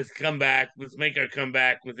 Let's come back. Let's make our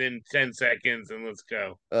comeback within 10 seconds and let's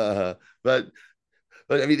go. But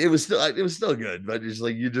I mean, it was still good, but it's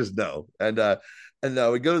like, you just know. And And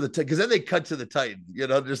we go to the because then they cut to the Titan. You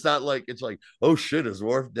know, there's not like it's like, oh shit, is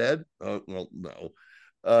Worf dead? Oh well, no.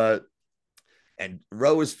 And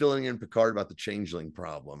Ro is filling in Picard about the changeling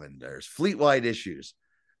problem, and there's fleet-wide issues.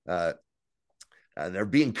 They're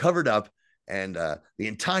being covered up, and the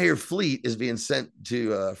entire fleet is being sent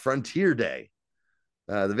to Frontier Day,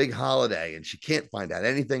 the big holiday, and she can't find out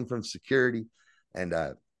anything from security. And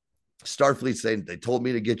Starfleet saying they told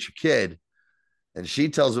me to get your kid, and she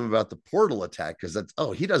tells him about the portal attack because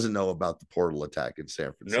he doesn't know about the portal attack in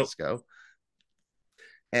San Francisco.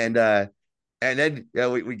 Nope. And then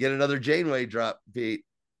we get another Janeway drop, Pete,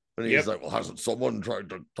 and he's like, well, hasn't someone tried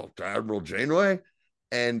to talk to Admiral Janeway?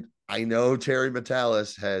 And I know Terry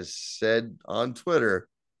Matalas has said on Twitter,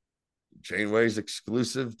 Janeway's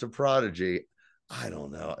exclusive to Prodigy. I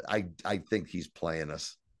don't know. I think he's playing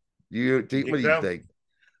us. What do you think?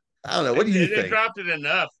 I don't know. What do you think? They dropped it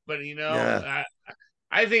enough, but yeah.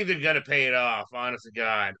 I think they're gonna pay it off. Honest to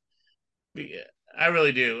God, I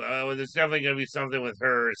really do. There's definitely gonna be something with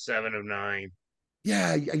her. 7 of 9.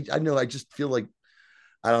 Yeah, I know. I just feel like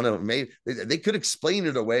I don't know. Maybe they could explain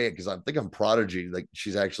it away because I think I'm Prodigy. Like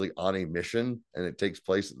she's actually on a mission and it takes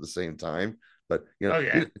place at the same time. But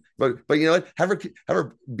but you know what? Have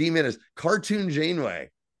her beam in as cartoon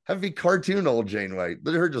Janeway. Have it be cartoon old Janeway.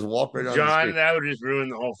 Let her just walk right on the screen. That would just ruin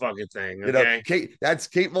the whole fucking thing. Okay? Kate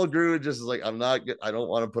Mulgrew just is like, I don't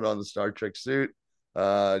want to put on the Star Trek suit.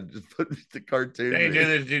 Just put the cartoon.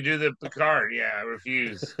 They do the Picard. Yeah, I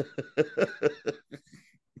refuse.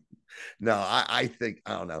 No, I think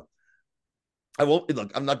I don't know. I won't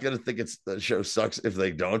look. I'm not gonna think the show sucks if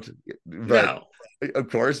they don't. But, no, of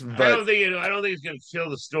course. But I don't think it's gonna kill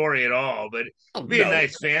the story at all. But it'd be a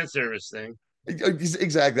nice fan service thing.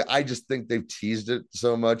 Exactly. I just think they've teased it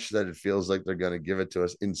so much that it feels like they're going to give it to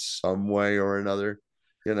us in some way or another,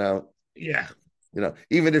 Yeah.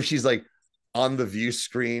 Even if she's like on the view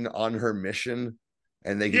screen on her mission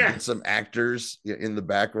and they can get some actors in the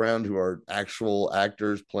background who are actual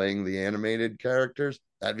actors playing the animated characters,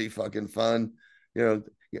 that'd be fucking fun. That'd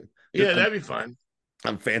be fun.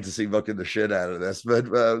 I'm fantasy booking the shit out of this, but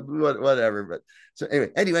whatever. But so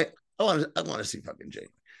anyway, I want to see fucking Jane.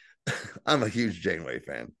 I'm a huge Janeway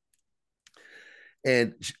fan.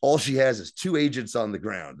 And all she has is 2 agents on the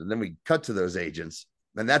ground. And then we cut to those agents.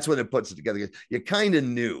 And that's when it puts it together. You kind of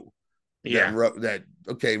knew that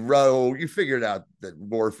Ro, you figured out that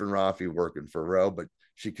Worf and Rafi working for Ro, but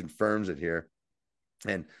she confirms it here.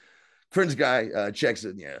 And Crin's guy checks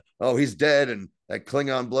it. Yeah. Oh, he's dead. And that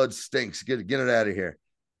Klingon blood stinks. Get it out of here.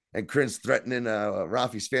 And Crin's threatening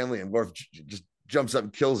Rafi's family. And Worf just jumps up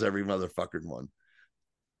and kills every motherfucking one.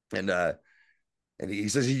 And he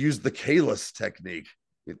says he used the Kalis technique.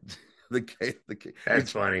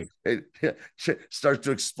 That's funny. It starts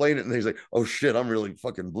to explain it, and he's like, "Oh shit, I'm really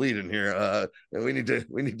fucking bleeding here. We need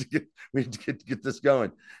to get this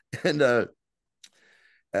going." And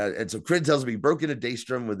so Crin tells him he broke into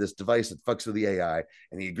Daystrom with this device that fucks with the AI,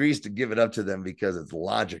 and he agrees to give it up to them because it's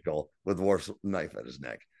logical with Worf's knife at his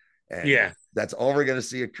neck. And that's all we're gonna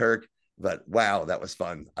see of Kirk. But wow, that was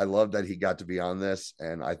fun. I love that he got to be on this,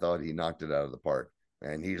 and I thought he knocked it out of the park.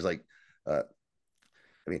 And he's like,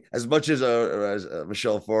 as much as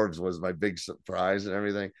Michelle Forbes was my big surprise and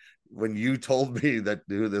everything, when you told me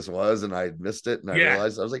who this was and I had missed it, and I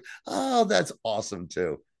realized, I was like, oh, that's awesome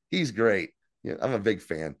too. He's great. Yeah, I'm a big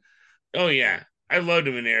fan. Oh yeah, I loved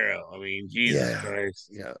him in Arrow. I mean, Jesus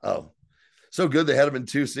Christ. Yeah. Oh, so good they had him in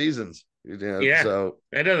 2 seasons. So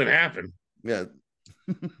that doesn't happen. Yeah.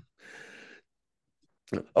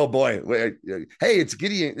 Oh boy. Wait, hey, it's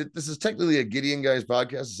Gideon. This is technically a Gideon Guys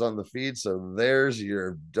podcast. It's on the feed. So there's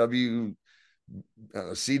your CW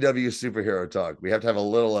superhero talk. We have to have a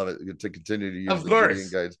little of it to continue to use of course.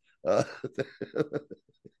 Gideon Guys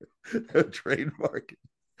trademark.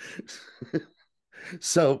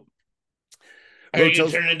 So are you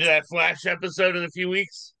gonna turn into that Flash episode in a few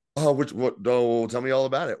weeks? Oh, tell me all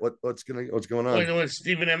about it. What's going on? When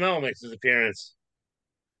Stephen Amell makes his appearance.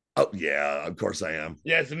 Oh yeah, of course I am.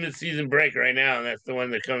 Yeah, it's a mid-season break right now, and that's the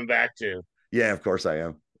one they're coming back to. Yeah, of course I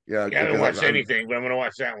am. Yeah, I haven't watched anything, but I'm gonna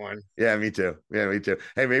watch that one. Yeah, me too. Hey,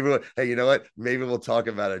 you know what? Maybe we'll talk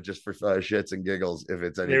about it just for shits and giggles if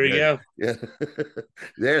it's any. There we go. Yeah,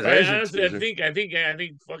 honestly, I think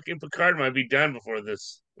fucking Picard might be done before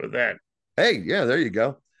this or that. Hey, yeah, there you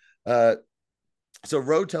go. So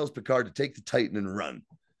Ro tells Picard to take the Titan and run,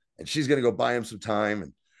 and she's gonna go buy him some time.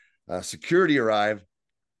 And security arrive.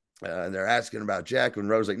 And they're asking about Jack, and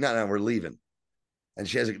Ro's like, no, we're leaving. And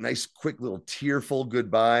she has a nice, quick little tearful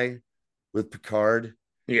goodbye with Picard.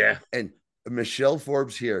 Yeah. And Michelle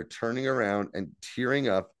Forbes here turning around and tearing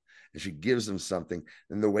up, and she gives him something.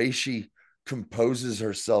 And the way she composes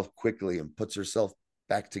herself quickly and puts herself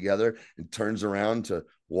back together and turns around to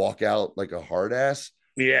walk out like a hard ass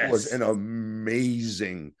was Yes. an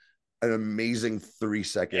amazing 3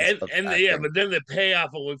 seconds of And yeah, acting. but then the payoff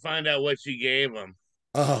when we find out what she gave him.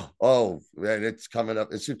 Oh, man, it's coming up.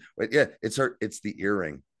 It's wait, yeah, it's her. It's the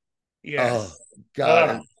earring. Oh Yes. God,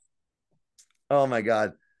 Oh, and oh my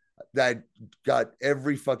God, that got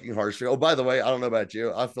every fucking heartstring. Oh, by the way, I don't know about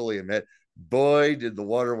you. I fully admit, boy, did the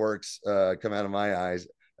waterworks come out of my eyes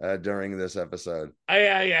during this episode.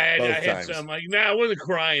 I Both had some times. like no, I wasn't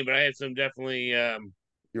crying, but I had some definitely.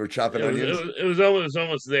 You were chopping onions. It was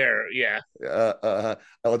almost there. Yeah.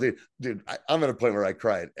 Oh, dude, I'm at a point where I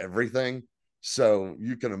cry at everything. So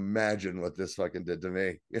you can imagine what this fucking did to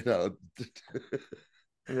me.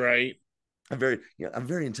 Right. I'm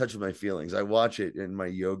very in touch with my feelings. I watch it in my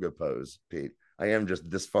yoga pose, Pete. I am just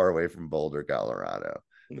this far away from Boulder, Colorado.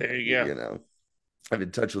 There you go. You know, I'm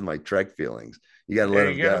in touch with my Trek feelings. You got to let There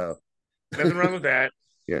them you go. go. Nothing wrong with that.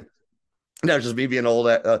 Yeah. Now just me being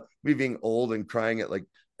old and crying at like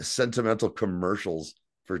sentimental commercials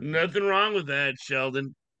for Nothing wrong with that,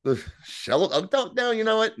 Sheldon. the shell. Oh, don't, no, you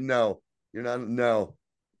know what? No, you're not. No,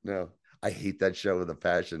 no. I hate that show with a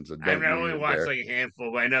passion. So I've don't you only even watched dare. like a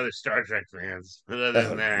handful, but I know they're Star Trek fans. But other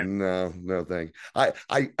than Oh, that, no, no, thank.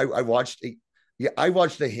 I watched yeah, I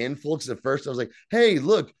watched a handful because at first I was like, hey,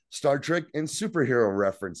 look, Star Trek and superhero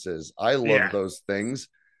references. I love yeah. those things,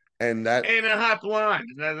 and that And a hot blonde.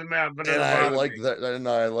 But and doesn't I bother like me. that, and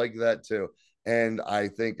I like that too. And I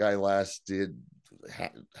think I lasted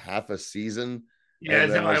half a season, Yeah,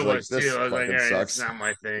 and that's then how I was like, was too. this I was like, all fucking right, it's sucks. not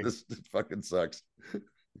my thing. This fucking sucks.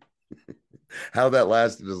 How that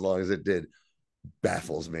lasted as long as it did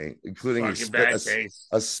baffles me, including Fucking bad taste.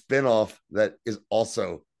 a spin-off that is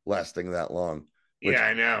also lasting that long, Yeah, which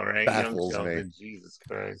I know, right? Young baffles me. Sheldon, Jesus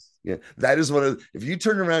Christ. Yeah, that is one of if you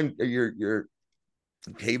turn around your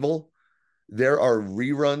cable, there are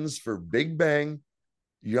reruns for Big Bang,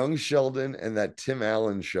 Young Sheldon, and that Tim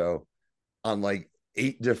Allen show on like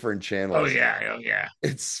 8 different Oh channels. yeah, oh yeah.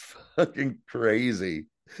 It's fucking crazy.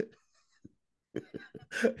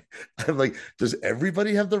 I'm like, does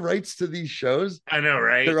everybody have the rights to these shows? I know,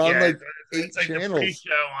 right? They're on Yeah, like eight it's like the channels.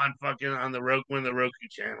 pre-show on fucking on the Roku, one of the Roku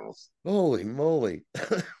channels. Holy moly.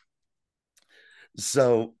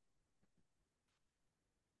 So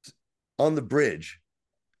on the bridge,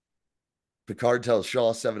 Picard tells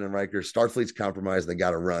Shaw, Seven, and Riker, Starfleet's compromised. They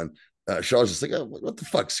got to run. Shaw's just like, oh, what the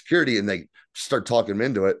fuck, security? And they start talking him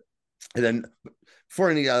into it. And then before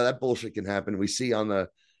any of that bullshit can happen, we see on the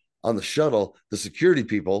shuttle the security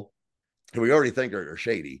people who we already think are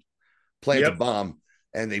shady plant a Yep. bomb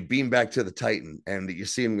and they beam back to the Titan. And you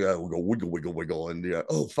see them go wiggle, wiggle, wiggle. And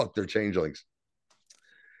oh, fuck, they're changelings.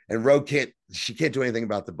 And Ro can't do anything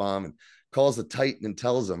about the bomb and calls the Titan and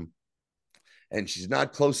tells him, and she's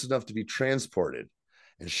not close enough to be transported.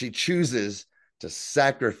 And she chooses to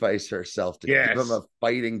sacrifice herself to give him a Yes.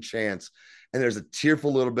 fighting chance. And there's a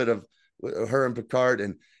tearful little bit of her and Picard.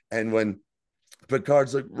 And when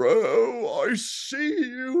Picard's like, Ro, I see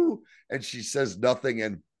you. And she says nothing,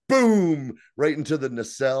 and boom, right into the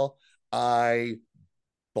nacelle. I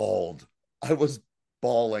bawled. I was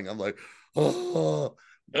bawling. I'm like, oh,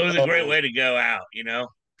 It was a great no, way to go out, you know?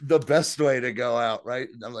 the best way to go out, right?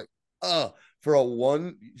 And I'm like, oh, for a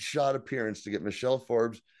one shot appearance to get Michelle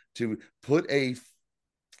Forbes to put a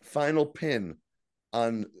final pin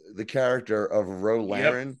on the character of Ro Yep.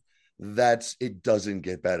 Laren, that's it doesn't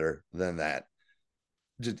get better than that.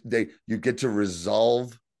 You get to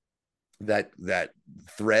resolve that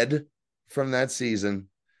thread from that season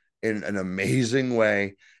in an amazing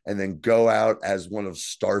way and then go out as one of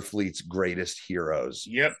Starfleet's greatest heroes.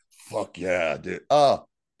 Yep. Fuck yeah, dude. Oh,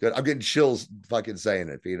 good. I'm getting chills fucking saying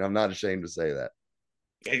it, Pete. I'm not ashamed to say that.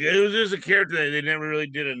 It was just a character that they never really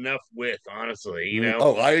did enough with, honestly. You know,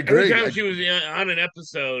 Oh, I every agree. time she was on an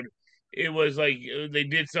episode, it was like they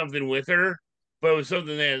did something with her, but it was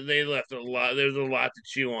something that they left a lot. There's a lot to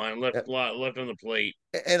chew on, left a lot left on the plate.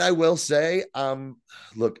 And I will say,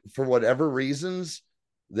 look, for whatever reasons,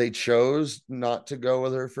 they chose not to go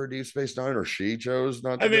with her for Deep Space Nine, or she chose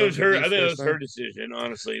not I to think it go was for her. Deep I think it Space was her Nine. decision,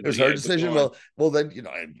 honestly. It But was her yeah, but go decision. on. Well, then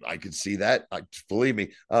I could see that.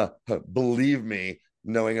 Believe me,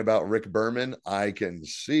 knowing about Rick Berman, I can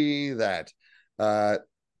see that. Uh,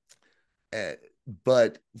 eh,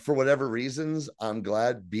 but for whatever reasons, I'm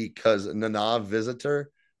glad because Nana Visitor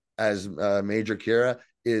as Major Kira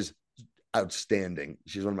is outstanding.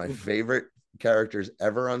 She's one of my favorite characters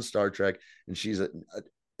ever on Star Trek, and she's an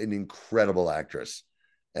incredible actress.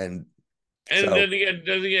 And And so doesn't get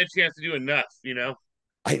a chance to do enough, you know.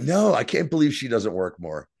 I know I can't believe she doesn't work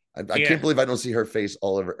more. I can't Yeah, believe I don't see her face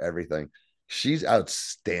all over everything. She's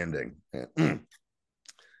outstanding.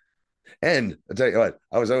 And I tell you what,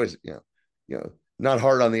 I was always, not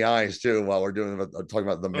hard on the eyes too. While we're talking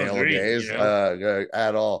about the Oh, male agreed. gaze,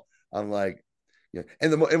 at all. I'm like,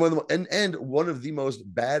 and one of the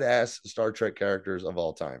most badass Star Trek characters of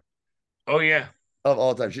all time. Oh yeah. Of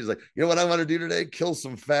all time, she's like, you know what I want to do today? Kill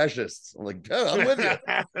some fascists. I'm like, oh, I'm with you.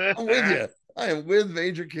 I'm with you. I am with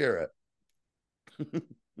Major Kira.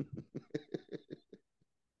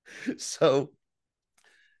 So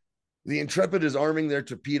the Intrepid is arming their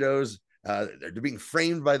torpedoes. They're being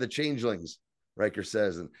framed by the Changelings, Riker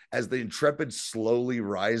says. And as the Intrepid slowly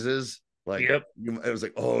rises, Yep. it was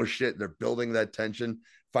like, oh shit, they're building that tension.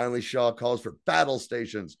 Finally, Shaw calls for battle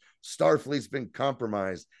stations. Starfleet's been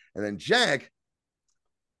compromised. And then Jack,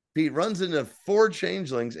 Pete, runs into 4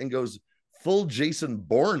 Changelings and goes full Jason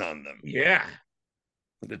Bourne on them. Yeah.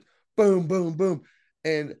 Boom, boom, boom.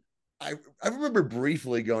 And I remember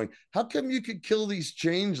briefly going, how come you could kill these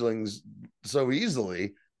changelings so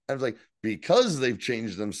easily? I was like, because they've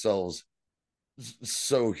changed themselves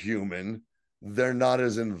so human, they're not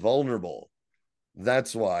as invulnerable.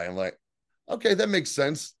 That's why I'm like, okay, that makes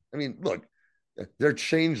sense. I mean, look, they're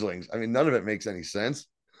changelings. I mean, none of it makes any sense,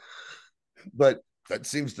 but that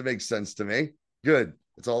seems to make sense to me. Good.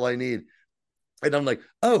 That's all I need. And I'm like,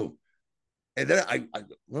 oh, and then I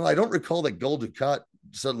don't recall that Gul Dukat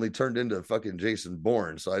suddenly turned into fucking Jason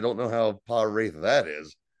Bourne, so I don't know how Pa Wraith that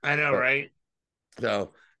is. I know, But right?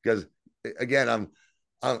 no, because again, I'm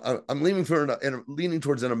leaning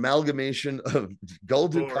towards an amalgamation of Gul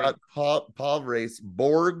Dukat, Pa Wraith,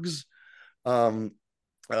 Borgs,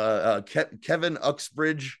 Kevin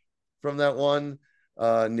Uxbridge from that one,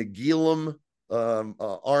 Nagilum,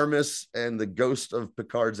 Armis, and the ghost of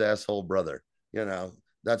Picard's asshole brother.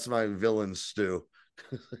 That's my villain stew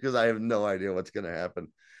because I have no idea what's going to happen.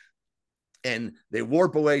 And they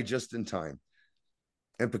warp away just in time.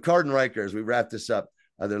 And Picard and Riker, as we wrap this up,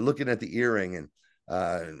 they're looking at the earring, and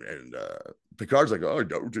Picard's like, oh, I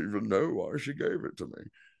don't even know why she gave it to me.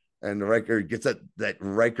 And Riker gets that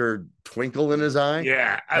Riker twinkle in his eye.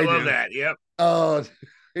 Yeah, I love that. Yep. Oh,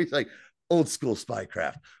 he's like, old school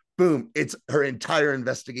spycraft. Boom. It's her entire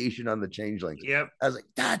investigation on the changelings. Yep. I was like,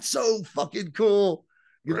 that's so fucking cool.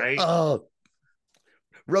 Right. Oh,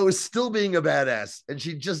 Ro is still being a badass, and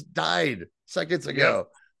she just died seconds ago.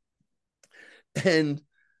 Yep.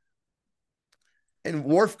 And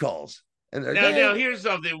Worf calls. And now, here's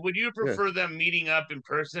something. Would you prefer them meeting up in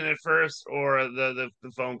person at first, or the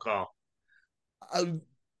phone call?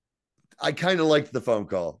 I kind of liked the phone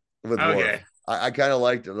call with Worf. I kind of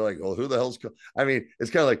liked it. They're like, well, who the hell's? I mean,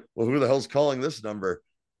 it's kind of like, well, who the hell's calling this number?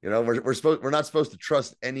 We're not supposed to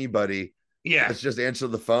trust anybody. Yeah. Let's just answer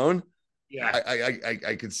the phone. Yeah.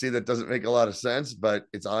 I can see that doesn't make a lot of sense, but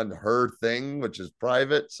it's on her thing, which is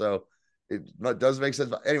private, so it does make sense.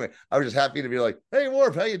 But anyway, I was just happy to be like, hey,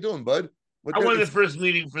 Worf, how you doing, bud? I wanted the first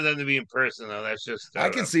meeting for them to be in person, though. That's just I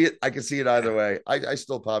can see it. I can see it either way. I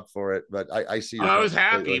still popped for it, but I see. I was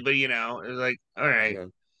happy, but it was like, all right.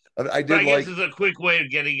 I did. I guess it's a quick way of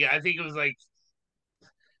getting it. I think it was like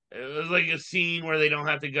a scene where they don't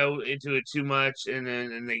have to go into it too much, and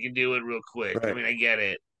they can do it real quick. Right. I mean, I get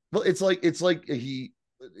it. Well, it's like it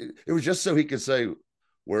was just so he could say,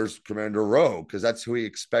 "Where's Commander Ro?" Because that's who he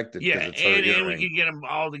expected. Yeah, and we could get them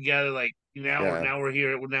all together. Like now we're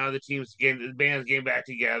here. Now the band's getting back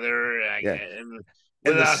together, and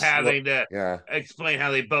without having to explain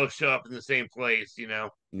how they both show up in the same place.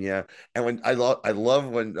 Yeah, and when I love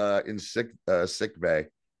when in sick bay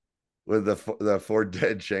with the 4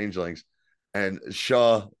 dead changelings, and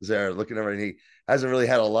Shaw is there looking over, and he hasn't really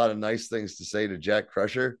had a lot of nice things to say to Jack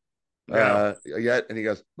Crusher yet, and he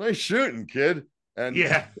goes, "Nice shooting, kid," and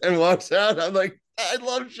walks out. I'm like, I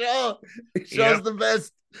love Shaw. Shaw's the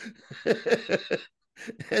best.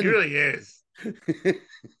 He really is.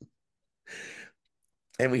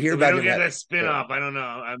 And we hear about that spin-off. I don't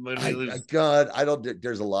know. God, I don't.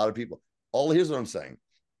 There's a lot of people. Here's what I'm saying.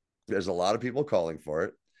 There's a lot of people calling for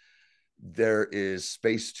it. There is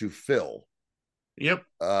space to fill. Yep.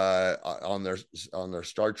 On their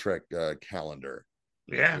Star Trek calendar.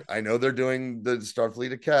 Yeah. I know they're doing the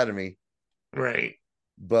Starfleet Academy. Right.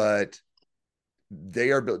 But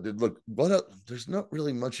they are look. There's not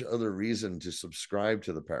really much other reason to subscribe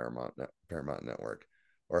to the Paramount Network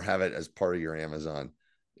or have it as part of your Amazon.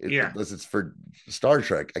 Unless it's for Star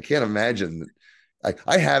Trek. I can't imagine.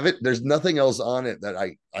 I have it. There's nothing else on it that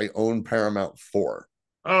I own Paramount for.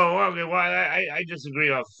 Oh, okay. Well, I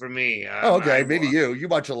disagree. For me. Okay, maybe you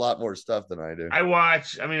watch a lot more stuff than I do. I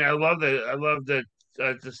watch. I mean, I love the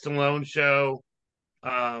Stallone show.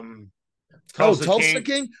 Tulsa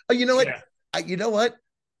King. Oh, you know what? Yeah. You know what?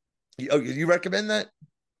 Oh, you recommend that?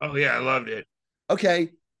 Oh yeah, I loved it. Okay,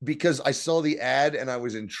 because I saw the ad and I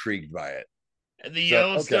was intrigued by it. And the So okay,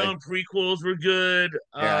 Yellowstone prequels were good.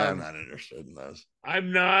 yeah, I'm not interested in those.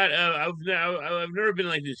 I'm not. I've never been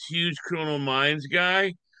like this huge Criminal Minds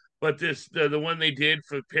guy, but the one they did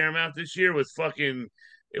for Paramount this year was fucking.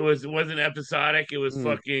 It wasn't episodic. It was Mm.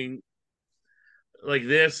 fucking like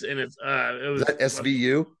this, and it Is was that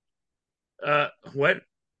SVU? what?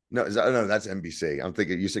 No, no, that's NBC. I'm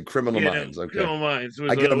thinking you said Criminal Yeah, no, Minds. Okay, Criminal Minds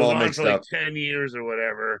I get it them was all on mixed for like up. 10 years or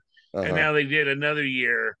whatever, and Uh-huh. now they did another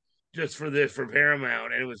year just for this for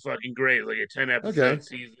Paramount, and it was fucking great. Like a 10 episode Okay.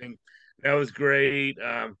 season, that was great.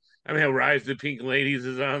 I mean, how Rise of the Pink Ladies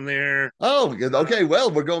is on there. Oh, Uh, okay.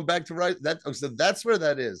 Well, we're going back to right. So that's where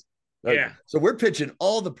that is. yeah, So we're pitching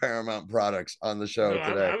all the Paramount products on the show no,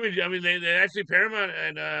 today. I mean, they actually Paramount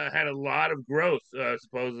had a lot of growth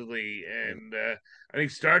supposedly, and I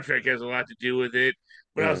think Star Trek has a lot to do with it.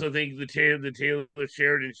 But I Yeah. also think the Taylor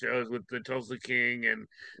Sheridan shows with the Tulsa King and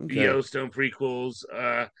the Okay. Yellowstone prequels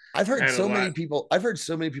I've heard had a so many lot. people. I've heard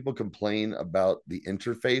so many people complain about the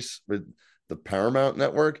interface with the Paramount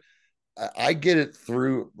network. I get it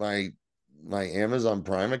through my Amazon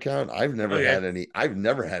Prime account. Oh yeah, I've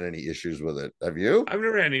never had any issues with it. Have you? I've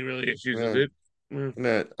never had any really issues with Yeah. it. Mm.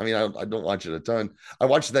 Nah, I mean, I don't watch it a ton. I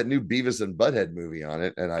watched that new Beavis and Butthead movie on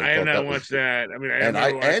it, and I I have thought not that was, watched that. I mean, I have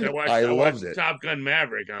and never watched. I I loved watched it. Top Gun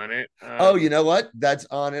Maverick on it. Oh, you know what? That's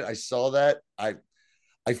on it. I saw that.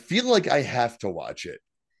 I feel like I have to watch it.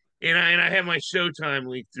 And I have my Showtime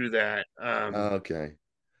link through that. Okay,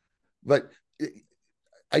 but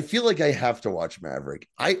I feel like I have to watch Maverick.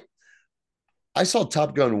 I saw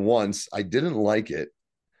Top Gun once. I didn't like it,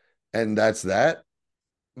 and that's that.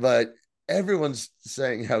 But everyone's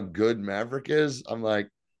saying how good Maverick is. I'm like,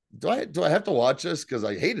 do I have to watch this? Because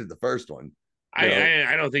I hated the first one. You know,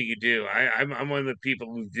 I don't think you do. I'm one of the people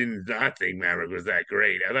who did not think Maverick was that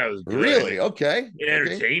great. I thought it was good. really? Okay. It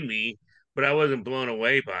Okay. entertained me, but I wasn't blown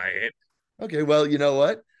away by it. Okay. Well, you know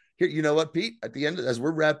what? Here, you know what, Pete? At the end, as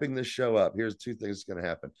we're wrapping this show up, here's two things that's going to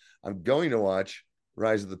happen. I'm going to watch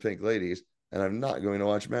Rise of the Pink Ladies, and I'm not going to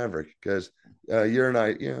watch Maverick because you and I,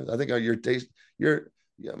 I think your taste, my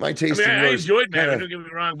I taste mean, and I yours enjoyed Maverick. kind of. Don't get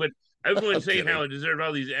me wrong, but everyone's I'm saying how kidding. it deserved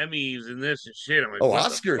all these Emmys and this and shit. I'm like, Oh, what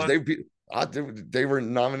the Oscars! fuck? They were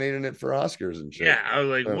nominating it for Oscars and shit. Yeah, I was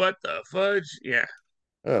like, Oh, what the fudge? Yeah,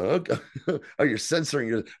 oh, okay. Oh, you're censoring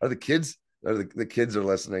your. Are the kids? Are the kids are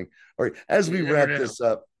listening? All right. As we you never wrap know. this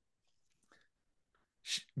up,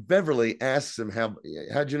 Beverly asks him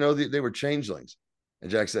how'd you know they were changelings, and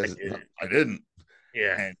Jack I says, did "No, it. I didn't.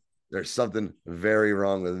 Yeah. And there's something very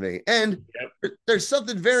wrong with me, and Yep. there's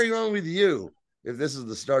something very wrong with you. If this is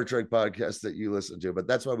the Star Trek podcast that you listen to, but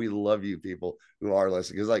that's why we love you people who are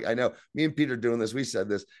listening. Because, like, I know me and Peter doing this, we said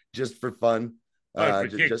this just for fun, Oh, for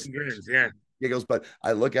kicks just and grins. Yeah. giggles. But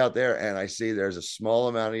I look out there and I see there's a small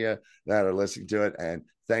amount of you that are listening to it, and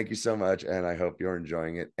thank you so much. And I hope you're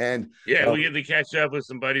enjoying it. And Yeah, we get to catch up with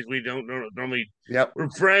some buddies we don't normally. yep, We're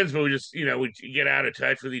friends, but we just we get out of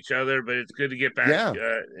touch with each other. But it's good to get back yeah,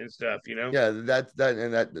 and stuff. yeah,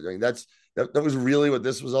 that was really what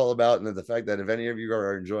this was all about. And the fact that if any of you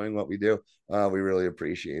are enjoying what we do, we really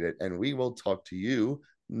appreciate it. And we will talk to you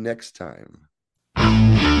next time.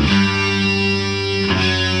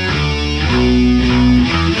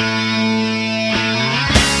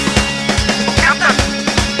 Captain,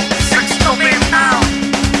 6 million pound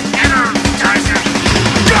energizer.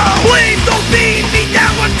 Go! Please don't beat me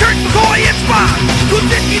down on Kurt McCoy and Spock. Cause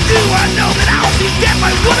if you do, I know that I'll be dead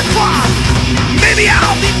by 1 o'clock. Maybe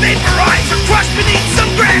I'll be vaporized or crushed beneath some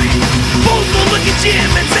granite. Fools will look at Jim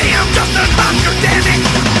and say I'm just a monster, damn it.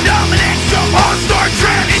 I'm an extra on Star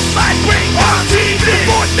Trek. It's my brain on TV. The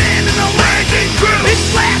 4th man in the landing crew. It's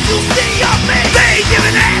last you'll see of me. They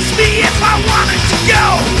didn't ask me if I wanted to go.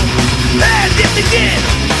 And if they did,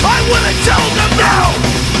 I would've told them no.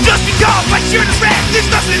 Just because my shirt is red, this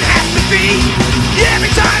doesn't have to be.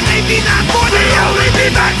 Every time they be not for they only be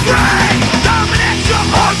my friend. I'm an extra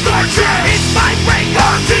on Star Trek. It's my break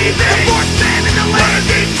on TV. The 4th man in the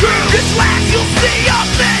landing crew. This last you'll see of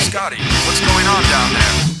me. Scotty, what's going on down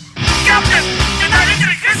there? Captain, you're not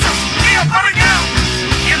even kiss us. We are running out.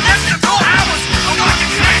 In less than 2 hours, we're going to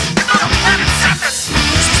crash into the planet surface.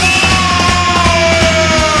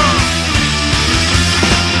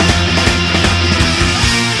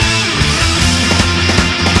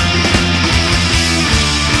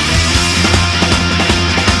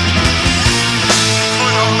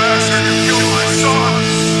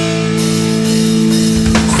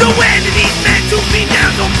 So when these men took me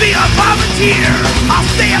down, don't be a volunteer. I'll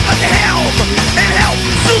stay up at the helm and help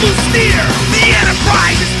Zulu steer. The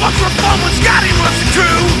Enterprise is fucked for fun when Scotty runs the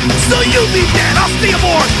crew. So you be dead, I'll stay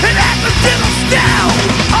aboard and act a little style.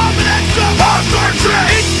 I'm an extra on Star Trek.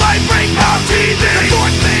 It's my break on TV. The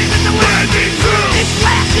fourth man in the landing crew. It's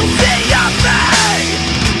last you'll see of me.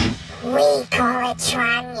 We call it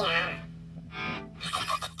Tranya.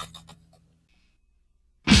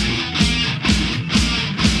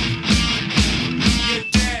 You're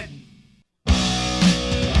dead.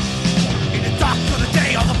 In the dark of the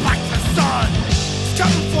day, all the black of the sun is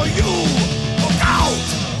coming for you.